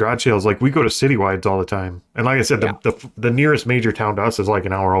out to those garage sales, like we go to citywides all the time. And like I said, Yeah. the nearest major town to us is like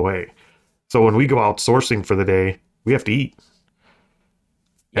an hour away. So when we go out sourcing for the day, we have to eat.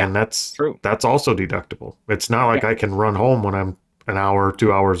 Yeah, And that's true. that's also deductible. It's not like I can run home when I'm an hour,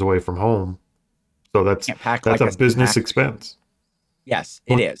 2 hours away from home. So that's Can't pack that's like a business snack. expense. Yes,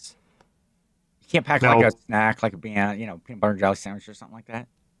 it is. You can't pack Now, like a snack, like a peanut butter and jelly sandwich or something like that.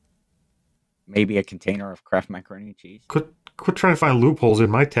 Maybe a container of Kraft macaroni and cheese. quit trying to find loopholes in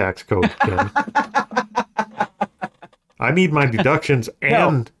my tax code, Ken. I need my deductions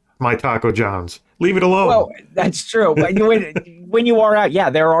and my Taco John's. Leave it alone. Well, that's true. When you are out, yeah,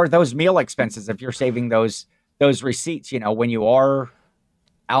 there are those meal expenses if you're saving those receipts. When you are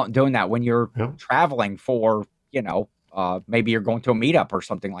out and doing that, when you're traveling for, maybe you're going to a meetup or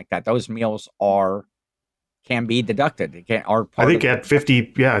something like that, those meals can be deducted. I think at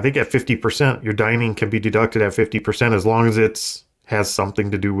 50%, your dining can be deducted at 50% as long as it's has something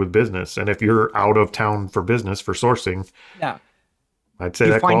to do with business. And if you're out of town for business for sourcing, yeah, I'd say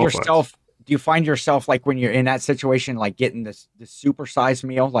that qualifies. Do you find yourself like when you're in that situation, like getting this supersized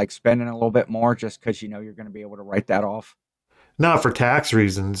meal, like spending a little bit more just because you're going to be able to write that off? Not for tax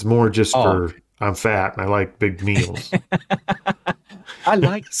reasons, more just for I'm fat and I like big meals. I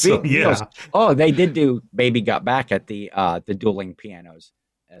like big meals. Yeah. Oh, they did do Baby Got Back at the dueling pianos.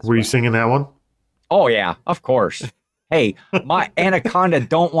 Were you singing that one? Oh yeah, of course. Hey, my anaconda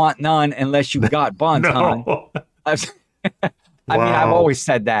don't want none unless you got buns, hon. I mean, I've always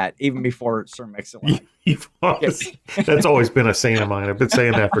said that even before Sir Mix-a-Lot. That's always been a saying of mine. I've been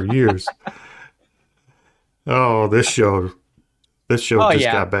saying that for years. Oh, this show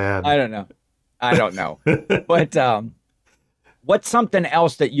got bad. I don't know. But what's something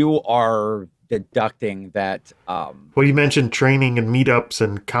else that you are deducting that well, you mentioned training and meetups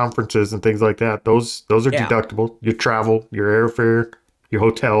and conferences and things like that. Those are deductible. Your travel, your airfare, your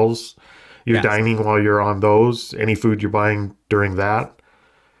hotels, your dining while you're on those, any food you're buying during that.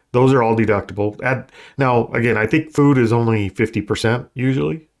 Those are all deductible. Now, again, I think food is only 50%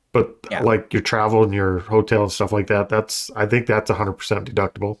 usually, but like your travel and your hotel and stuff like that, I think that's 100%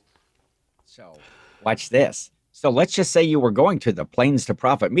 deductible. So watch this. So let's just say you were going to the Plains to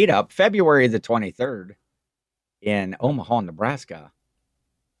Profit meetup February the 23rd in Omaha, Nebraska.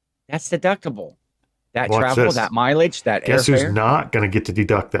 That's deductible. That travel, that mileage, that Guess airfare. who's not going to get to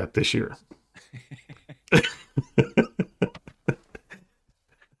deduct that this year?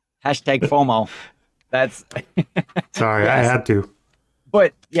 Hashtag FOMO. That's sorry, I had to.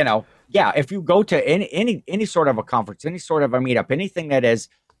 But if you go to any sort of a conference, any sort of a meetup, anything that is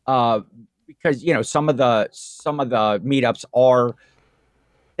because some of the meetups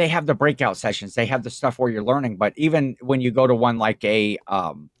they have the breakout sessions, they have the stuff where you're learning. But even when you go to one like a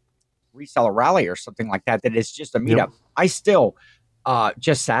reseller rally or something like that, that is just a meetup, Yep. I still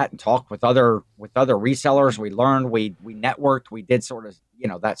just sat and talked with other resellers. We learned, we networked, we did sort of,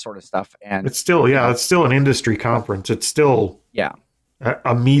 that sort of stuff. And It's still, it's still an industry conference. It's still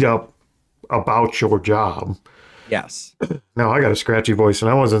a meetup about your job. Yes. Now I got a scratchy voice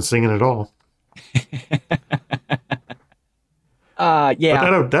and I wasn't singing at all. But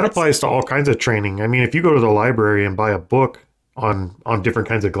that applies to all kinds of training. I mean, if you go to the library and buy a book on different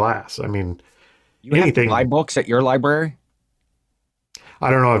kinds of glass, I mean, you anything. Have to buy books at your library?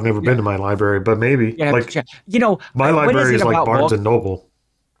 I don't know. I've never been to my library, but maybe. Like, my library is like Barnes and Noble.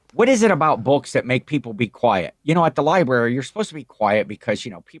 What is it about books that make people be quiet? At the library, you're supposed to be quiet because,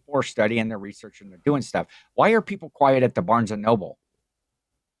 people are studying, they're researching, they're doing stuff. Why are people quiet at the Barnes and Noble?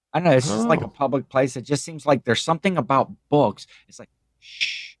 I don't know. It's just like a public place. It just seems like there's something about books. It's like,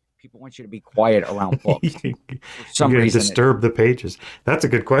 shh, people want you to be quiet around books. For some reason. Disturb the pages. That's a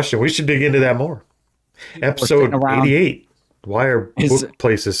good question. We should dig into that more. Episode 88. Why are book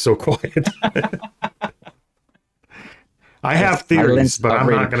places so quiet? I have theories, but I'm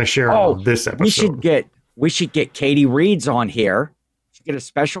not going to share them on this episode. We should get Katie Reeds on here. We should get a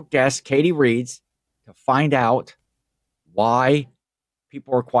special guest, Katie Reeds, to find out why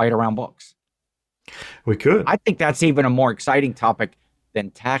people are quiet around books. We could. I think that's even a more exciting topic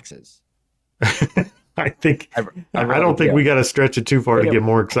than taxes. I think I don't think we got to stretch it too far to get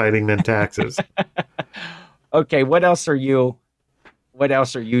more exciting than taxes. Okay, what else are you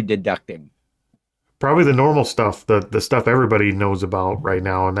deducting? Probably the normal stuff, the stuff everybody knows about right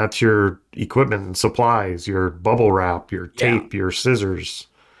now, and that's your equipment and supplies, your bubble wrap, your tape, your scissors,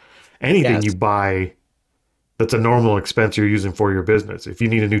 anything you buy that's a normal expense you're using for your business. If you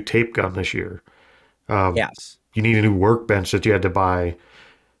need a new tape gun this year, you need a new workbench that you had to buy,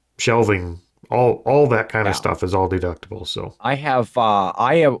 shelving, all that kind of stuff is all deductible. So I have,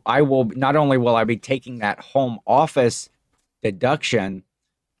 I will, not only will I be taking that home office deduction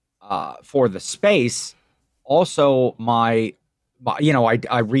for the space, also I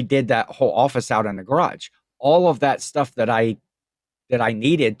redid that whole office out in the garage. All of that stuff that I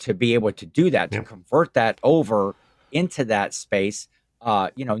needed to be able to do that, to convert that over into that space,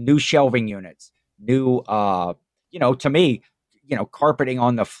 new shelving units, new, to me, carpeting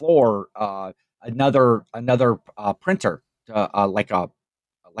on the floor, another printer, like a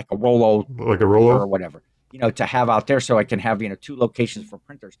Rollo, or whatever, to have out there, so I can have, 2 locations for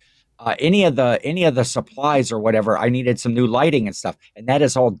printers. Any of the supplies or whatever, I needed some new lighting and stuff, and that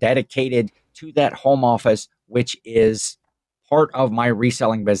is all dedicated to that home office, which is part of my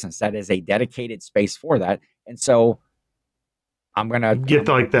reselling business. That is a dedicated space for that. And so I'm gonna get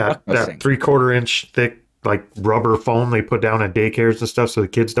like that 3/4 inch thick, like rubber foam they put down at daycares and stuff so the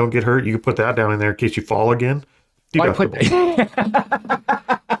kids don't get hurt. You can put that down in there in case you fall again. Yeah.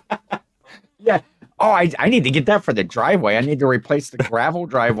 Oh, I need to get that for the driveway. I need to replace the gravel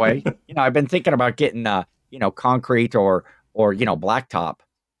driveway. I've been thinking about getting concrete or blacktop.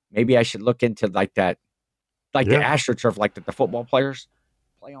 Maybe I should look into like that, like the AstroTurf, like that the football players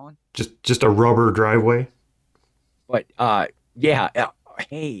play on. Just a rubber driveway. But hey,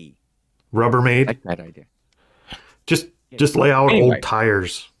 Rubbermaid. I like that idea. Just lay out old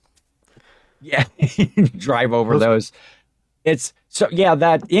tires. Yeah, drive over those. It's so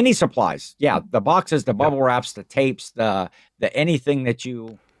that any supplies, the boxes, the bubble wraps, the tapes, the anything that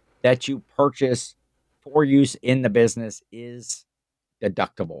you purchase for use in the business is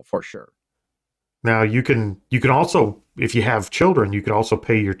deductible for sure. Now you can also, if you have children, you could also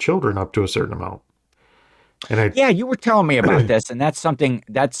pay your children up to a certain amount. And you were telling me about this, and that's something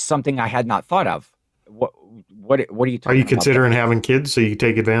I had not thought of. What are you talking about? Are you considering having kids so you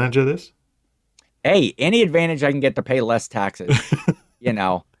take advantage of this? Hey, any advantage I can get to pay less taxes, if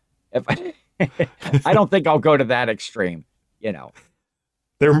I don't think I'll go to that extreme,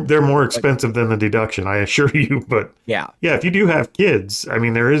 They're more expensive than the deduction, I assure you. But if you do have kids, I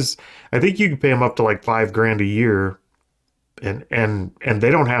mean, I think you can pay them up to like $5,000 a year, and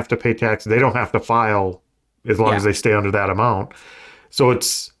they don't have to pay tax. They don't have to file as long as they stay under that amount. So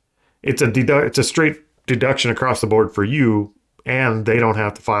it's a straight deduction across the board for you, and they don't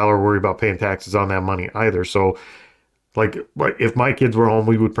have to file or worry about paying taxes on that money either. So like if my kids were home,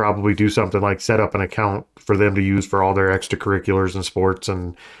 we would probably do something like set up an account for them to use for all their extracurriculars and sports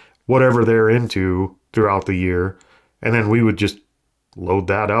and whatever they're into throughout the year. And then we would just load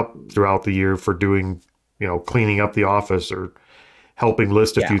that up throughout the year for doing, cleaning up the office or helping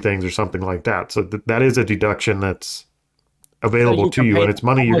list a few things or something like that. So that is a deduction that's available to you, and it's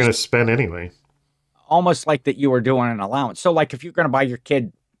money you're going to spend anyway. Almost like that you were doing an allowance. So like if you're going to buy your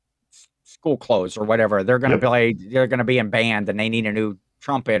kid school clothes or whatever. They're going to Yep. play. They're going to be in band, and they need a new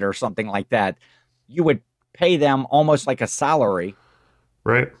trumpet or something like that. You would pay them almost like a salary,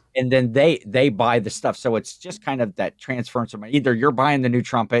 Right. and then they buy the stuff. So it's just kind of that transference of money. Either you're buying the new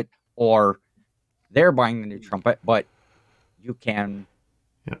trumpet or they're buying the new trumpet, but you can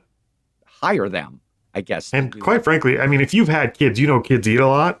hire them, I guess. And quite frankly, I mean, if you've had kids, you know kids eat a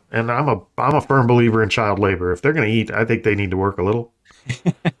lot, and I'm a firm believer in child labor. If they're going to eat, I think they need to work a little.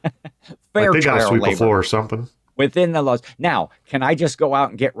 Fair like they got to sweep labor a floor or something. within the laws. Now, can I just go out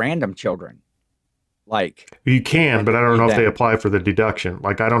and get random children? Like you can, but I don't know if they apply for the deduction.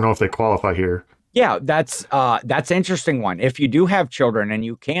 Like I don't know if they qualify here. Yeah, that's an interesting one. If you do have children and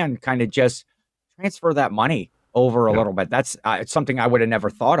you can kind of just transfer that money over a little bit, that's it's something I would have never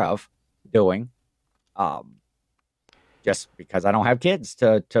thought of doing. Just because I don't have kids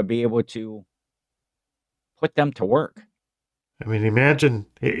to be able to put them to work. I mean, imagine,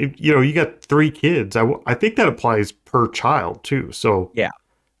 you got 3 kids. I think that applies per child too. So yeah,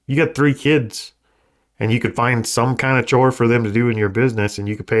 you got 3 kids and you could find some kind of chore for them to do in your business and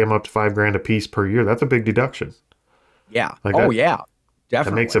you could pay them up to $5,000 a piece per year. That's a big deduction. Yeah. Yeah, definitely.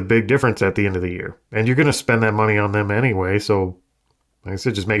 That makes a big difference at the end of the year. And you're going to spend that money on them anyway. So like I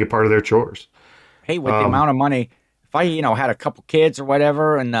said, just make it part of their chores. Hey, with the amount of money, if I, had a couple kids or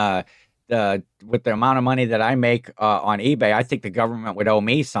whatever, and with the amount of money that I make on eBay, I think the government would owe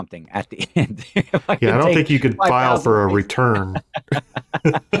me something at the end. I don't think you could file for a return.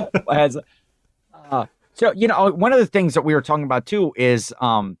 So, one of the things that we were talking about too is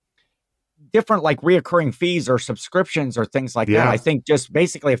different like reoccurring fees or subscriptions or things like that. I think just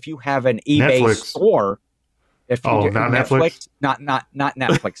basically if you have an eBay store, if you not Netflix, not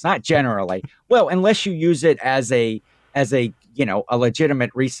Netflix, not generally. Well, unless you use it as a a legitimate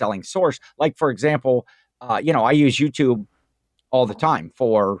reselling source. Like for example, I use YouTube all the time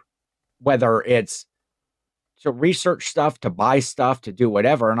for whether it's to research stuff, to buy stuff, to do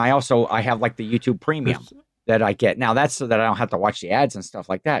whatever. And I have like the YouTube Premium that I get. Now that's so that I don't have to watch the ads and stuff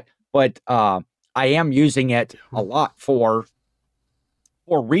like that. But I am using it a lot for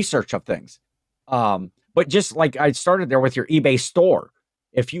research of things. But just like I started there with your eBay store,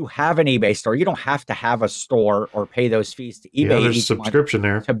 if you have an eBay store, you don't have to have a store or pay those fees to eBay. Yeah, there's a subscription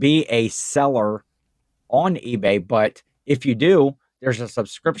there to be a seller on eBay. But if you do, there's a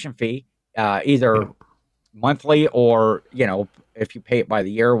subscription fee, either monthly or, if you pay it by the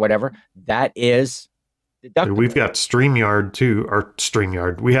year or whatever, that is deductible. We've got StreamYard too, or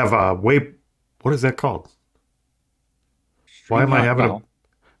StreamYard. We have what is that called? Why am I having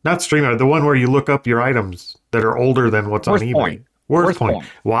not StreamYard, the one where you look up your items that are older than what's on eBay. WorthPoint.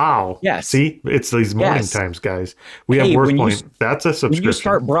 Wow. Yes. See, it's these morning times, guys. We have WorthPoint. That's a subscription. When you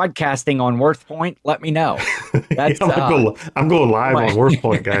start broadcasting on WorthPoint, let me know. That's, I'm going live on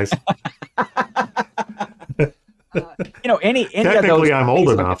WorthPoint, guys. Any technically, I'm old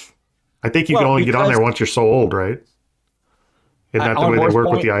enough. I think you can only get on there once you're so old, right? Isn't that the way they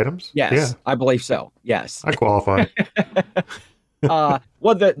work with the items? Yes, yeah. I believe so. Yes, I qualify.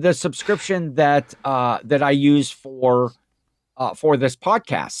 Well, the subscription that I use for this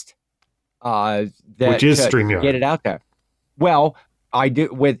podcast, which is StreamYard, get it out there. Well, I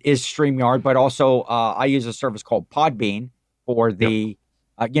do is StreamYard, but also I use a service called Podbean for the,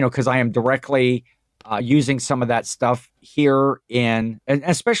 because I am directly using some of that stuff here and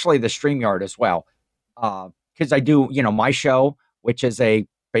especially the StreamYard as well, because I do my show, which is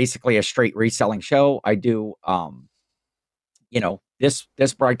basically a straight reselling show. I do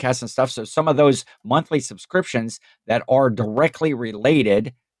this broadcast and stuff. So some of those monthly subscriptions that are directly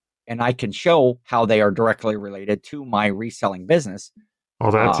related, and I can show how they are directly related to my reselling business.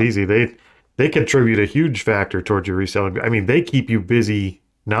 Oh, that's easy. They contribute a huge factor towards your reselling. I mean, they keep you busy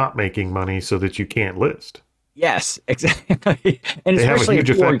not making money so that you can't list. Yes, exactly. And they have a huge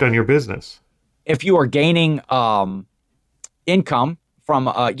effect on your business. If you are gaining income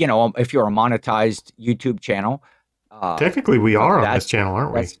from, if you're a monetized YouTube channel. Technically, we are on this channel,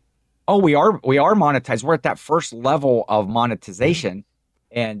 aren't we? Oh, we are monetized. We're at that first level of monetization.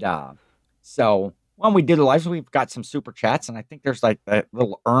 And so when we do the lives, we've got some super chats. And I think there's like that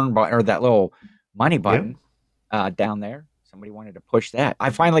little earn button or that little money button down there. Somebody wanted to push that. I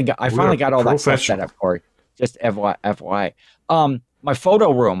finally got all that stuff set up, Cory. Just FYI. My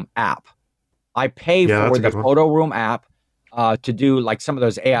Photo Room app. I pay for the Photo Room app to do like some of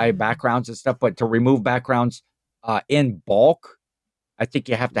those AI backgrounds and stuff, but to remove backgrounds in bulk, I think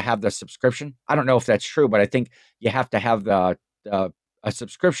you have to have the subscription. I don't know if that's true, but I think you have to have a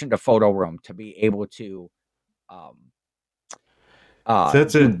subscription to Photo Room to be able to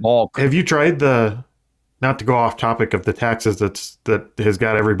that's it. Bulk. Have you tried not to go off topic of the taxes that has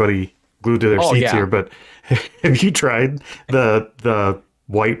got everybody glued to their Oh seats yeah, here, but have you tried the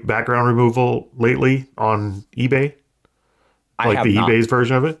white background removal lately on eBay? I Like have the not. eBay's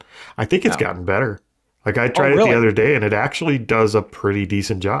version of it? I think it's No. gotten better. Like I Oh tried it the really? other day and it actually does a pretty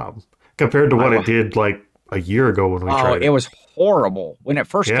decent job compared to I what will. it did like a year ago when we Oh, tried it it. was horrible when it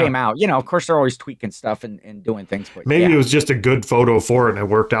first Yeah. came out. Of course they're always tweaking stuff and doing things, but Maybe it yeah, was just a good photo for it and it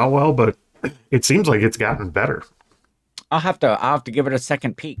worked out well, but it seems like it's gotten better. I'll have to give it a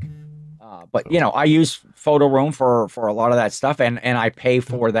second peek. But So, I use Photo Room for a lot of that stuff, and I pay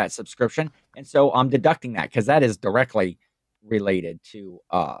for that subscription, and so I'm deducting that because that is directly related to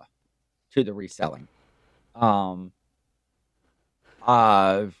the reselling. Um,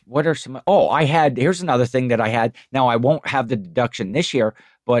 what are some? Oh, here's another thing that I had. Now I won't have the deduction this year,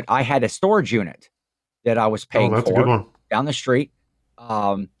 but I had a storage unit that I was oh, paying that's a good for one. down the street.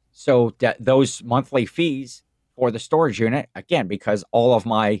 So that those monthly fees for the storage unit, again, because all of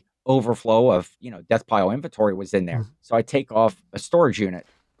my overflow of death pile inventory was in there. Mm. So I take off a storage unit.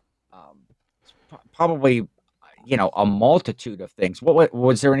 Probably a multitude of things. What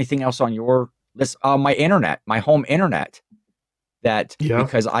was there anything else on your list? My internet, my home internet, that Yeah.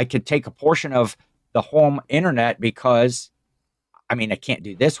 because I could take a portion of the home internet because I mean I can't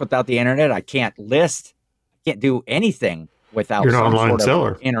do this without the internet. I can't list. I can't do anything without You're an some online sort of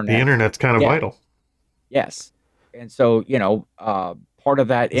seller. The internet. internet's kind of Yeah. vital. Yes. And so, part of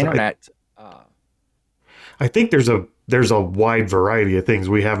that 'Cause internet, uh, I think there's a wide variety of things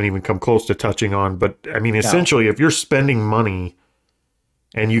we haven't even come close to touching on. But I mean, no. essentially, if you're spending money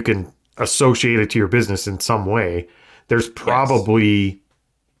and you can associate it to your business in some way, there's Yes. probably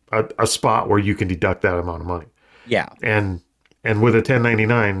a spot where you can deduct that amount of money. Yeah. And with a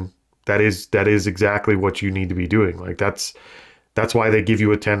 1099, that is exactly what you need to be doing. Like that's why they give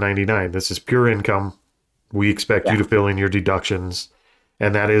you a 1099. This is pure income. We expect you Yeah. to fill in your deductions,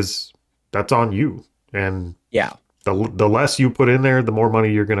 and that's on you. And Yeah. the less you put in there, the more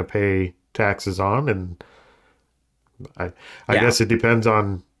money you're going to pay taxes on. And I Yeah. guess it depends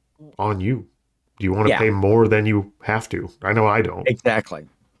on you. Do you want to Yeah. pay more than you have to? I know I don't. Exactly.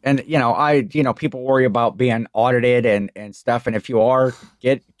 And people worry about being audited and stuff. And if you are,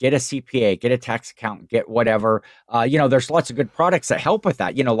 get a CPA, get a tax accountant, get whatever. There's lots of good products that help with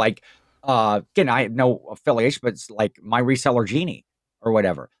that. Like again, I have no affiliation, but it's like my reseller genie or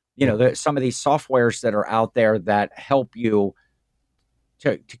whatever. Yeah. There's some of these softwares that are out there that help you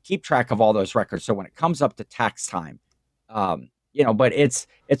to keep track of all those records. So when it comes up to tax time, but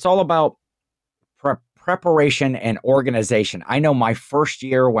it's all about preparation and organization. I know my first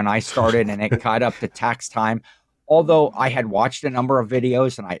year when I started and it caught up to tax time, although I had watched a number of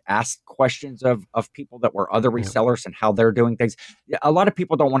videos and I asked questions of people that were other Yeah. resellers and how they're doing things. A lot of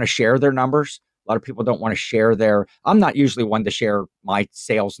people don't want to share their numbers. A lot of people don't want to share I'm not usually one to share my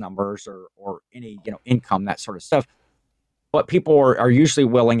sales numbers or any, income, that sort of stuff. But people are usually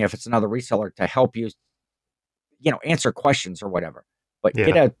willing, if it's another reseller, to help you, answer questions or whatever. But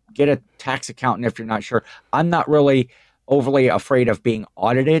get Yeah. a tax accountant if you're not sure. I'm not really overly afraid of being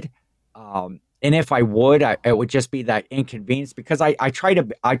audited. And if I would, it would just be that inconvenience because I try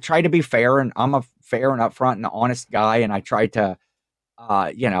to be fair, and I'm a fair and upfront and honest guy, and I try to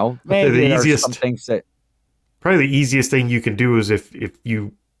I'd say maybe there's some things that probably the easiest thing you can do is if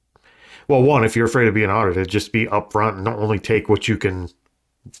you, well, one, if you're afraid of being audited, just be upfront and not only take what you can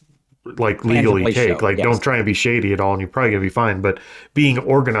like legally tangibly take. show. Like, Yes. don't try and be shady at all, and you're probably gonna be fine. But being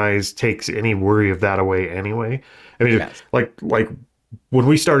organized takes any worry of that away anyway. I mean, Yes. like when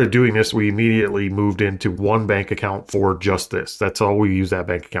we started doing this, we immediately moved into one bank account for just this. That's all we use that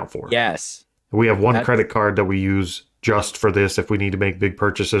bank account for. Yes. We have one That's credit card that we use just for this if we need to make big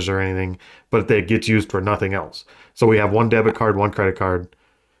purchases or anything, but that gets used for nothing else. So we have one debit card, one credit card,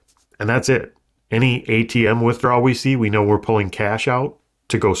 and that's it. Any ATM withdrawal we see, we know we're pulling cash out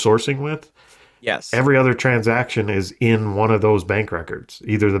to go sourcing with. yes. Every other transaction is in one of those bank records,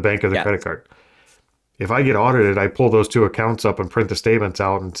 either the bank or the Yes. credit card. If I get audited, I pull those two accounts up and print the statements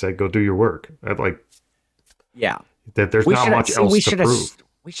out and say, go do your work. Yeah. That there's We not should much see. else to prove.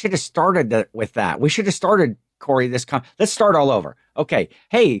 We should have started with that. We should have started, Cory. Let's start all over. Okay.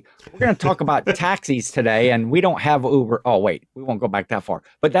 Hey, we're going to talk about taxis today, and we don't have Uber. Oh, wait, we won't go back that far.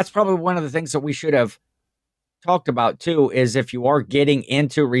 But that's probably one of the things that we should have talked about too. Is if you are getting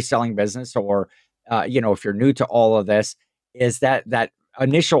into reselling business, or if you're new to all of this, is that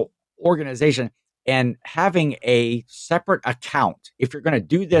initial organization and having a separate account. If you're going to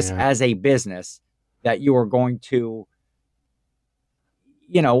do this Yeah. as a business, that you are going to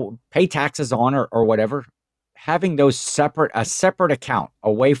pay taxes on or whatever, having a separate account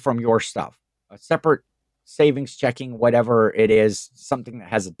away from your stuff, a separate savings checking, whatever it is, something that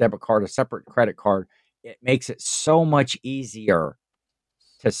has a debit card, a separate credit card, it makes it so much easier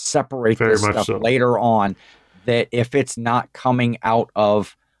to separate Very this much stuff so. later on, that if it's not coming out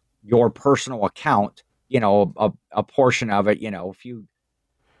of your personal account, a portion of it, if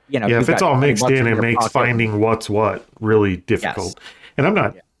Yeah, you've if it's got all 20 mixed bucks in, in it your makes pocket. finding what's what really Yes. difficult. And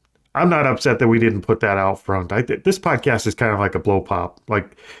Yeah. I'm not upset that we didn't put that out front. This podcast is kind of like a blow pop.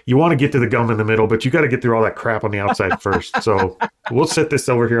 Like, you want to get to the gum in the middle, but you got to get through all that crap on the outside first. So we'll set this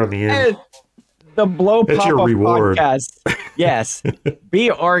over here on the end. And the blow That's your pop-up reward. podcast. Yes.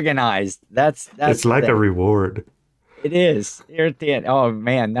 Be organized. That's It's the like a thing. reward. It is. You're at the end. Oh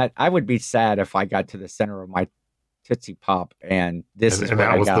man, that I would be sad if I got to the center of my Tootsie Pop and this is And what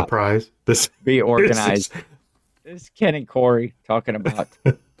that I was the got. prize. Be organized. This is Ken and Cory talking about.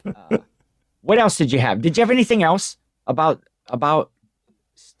 What else did you have? Did you have anything else about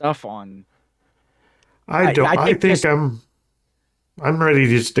stuff on? I don't. I think just, I'm ready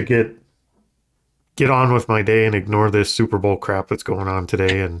just to get on with my day and ignore this Super Bowl crap that's going on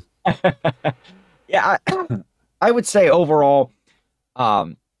today. And yeah, I would say overall,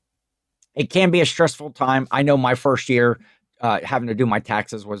 it can be a stressful time. I know my first year having to do my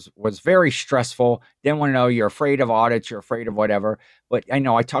taxes was very stressful. Didn't want to know, you're afraid of audits, you're afraid of whatever. But I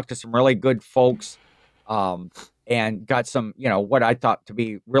know I talked to some really good folks and got some, what I thought to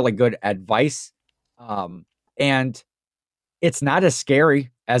be really good advice. And it's not as scary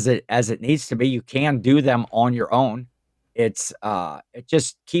as it needs to be. You can do them on your own. It's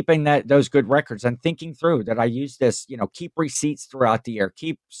just keeping those good records and thinking through that I use this, keep receipts throughout the year,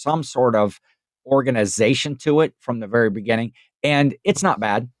 keep some sort of organization to it from the very beginning. And it's not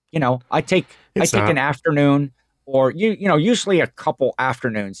bad. I take an afternoon or usually a couple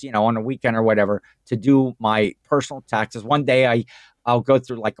afternoons, on a weekend or whatever to do my personal taxes. One day I'll go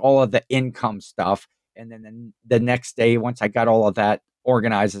through like all of the income stuff. And then the next day, once I got all of that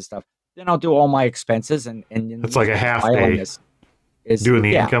organized and stuff, then I'll do all my expenses and it's like a half day is doing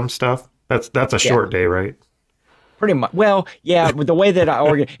the income stuff. That's a short day, right? Pretty much. Well, yeah, with the way that I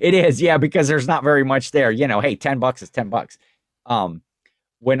organize, it is, yeah, because there's not very much there. Hey, $10 is $10.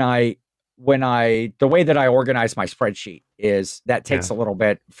 The way that I organize my spreadsheet is that takes a little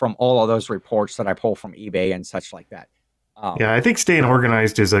bit from all of those reports that I pull from eBay and such like that. Yeah, I think staying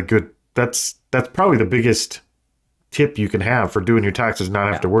organized is that's probably the biggest tip you can have for doing your taxes,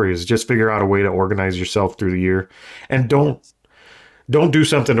 not have to worry, is just figure out a way to organize yourself through the year. And don't do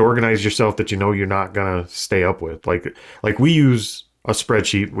something to organize yourself that you're not gonna stay up with. Like we use a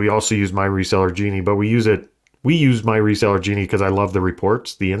spreadsheet. We also use My Reseller Genie, but we use My Reseller Genie because I love the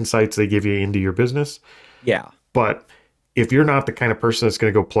reports, the insights they give you into your business. Yeah. But if you're not the kind of person that's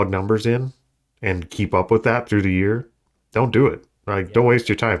gonna go plug numbers in and keep up with that through the year, don't do it. Don't waste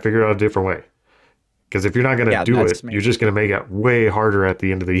your time. Figure out a different way. Because if you're not going to do it, you're just going to make it way harder at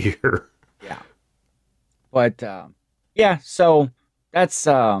the end of the year. Yeah. But so that's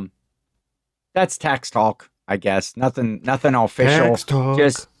tax talk, I guess. Nothing official. Tax talk.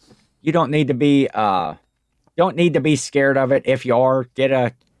 Just you don't need to be scared of it. If you are, get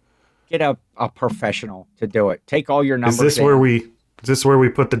a professional to do it. Take all your numbers. Is this where we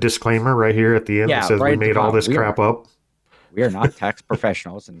put the disclaimer right here at the end that says we made all this crap up? We are not tax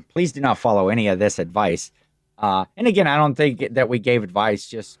professionals, and please do not follow any of this advice. And again, I don't think that we gave advice,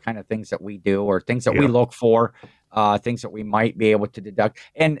 just kind of things that we do or things that we look for, things that we might be able to deduct.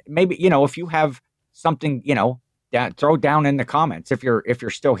 And maybe, if you have something, throw down in the comments. If you're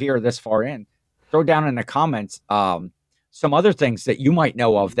still here this far in, throw down in the comments some other things that you might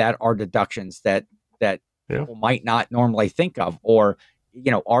know of that are deductions that people might not normally think of, or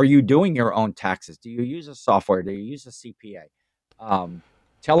are you doing your own taxes? Do you use a software? Do you use a CPA?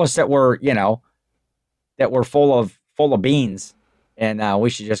 Tell us that we're full of beans, and we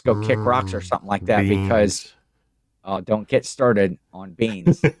should just go kick rocks or something like that. Beans. Because don't get started on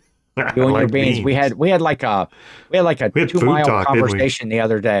beans. Doing your beans. We had like a 2-mile conversation the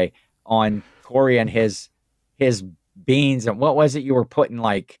other day on Cory and his beans, and what was it you were putting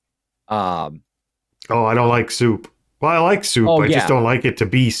like? I don't like soup. Well, I like soup. I just don't like it to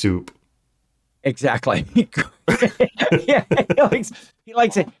be soup. Exactly. Yeah, he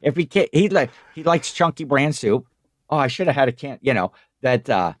likes it. If he can't, he likes chunky brand soup. Oh, I should have had a can.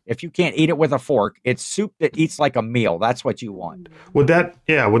 That if you can't eat it with a fork, it's soup that eats like a meal. That's what you want. Would that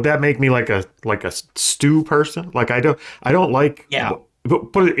make me like a stew person? Like I don't like. Yeah.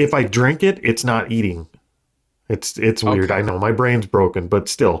 But if I drink it, it's not eating. It's weird. Okay. I know my brain's broken, but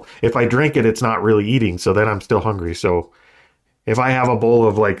still, if I drink it, it's not really eating. So then I'm still hungry. So if I have a bowl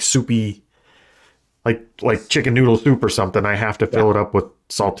of like soupy, like chicken noodle soup or something, I have to fill it up with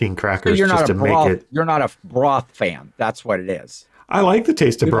saltine So crackers you're just not to a make broth. it. You're not a broth fan. That's what it is. I like the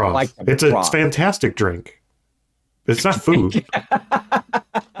taste of You don't broth. like the It's a broth. fantastic drink. It's not food.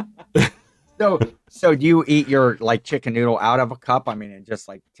 So do you eat your like chicken noodle out of a cup? I mean, and just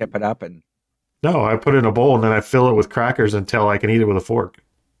like tip it up and. No, I put it in a bowl and then I fill it with crackers until I can eat it with a fork.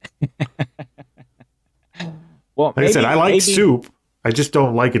 Well, Like I said, I like soup. I just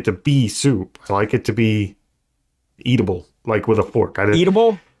don't like it to be soup. I like it to be eatable, like with a fork.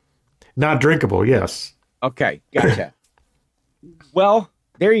 Eatable? Not drinkable, yes. Okay, gotcha. Well,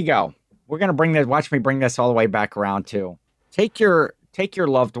 there you go. We're gonna bring this. Watch me bring this all the way back around to take your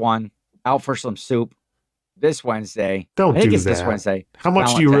loved one out for some soup this Wednesday. Don't I think do it's that. this Wednesday. How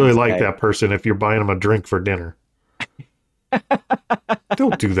much do you really Valentine's like Day. that person if you're buying them a drink for dinner?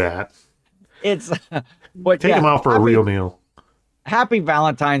 Don't do that. It's but Take them out for a real meal. Happy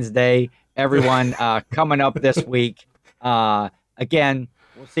Valentine's Day, everyone. Coming up this week. Again,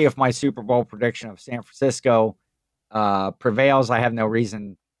 we'll see if my Super Bowl prediction of San Francisco prevails. I have no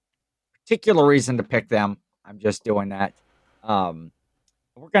particular reason to pick them. I'm just doing that. I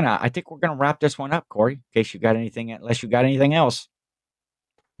think we're gonna wrap this one up, Cory. In case you got anything, unless you got anything else.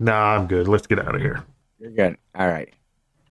 Nah, I'm good. Let's get out of here. You're good. All right.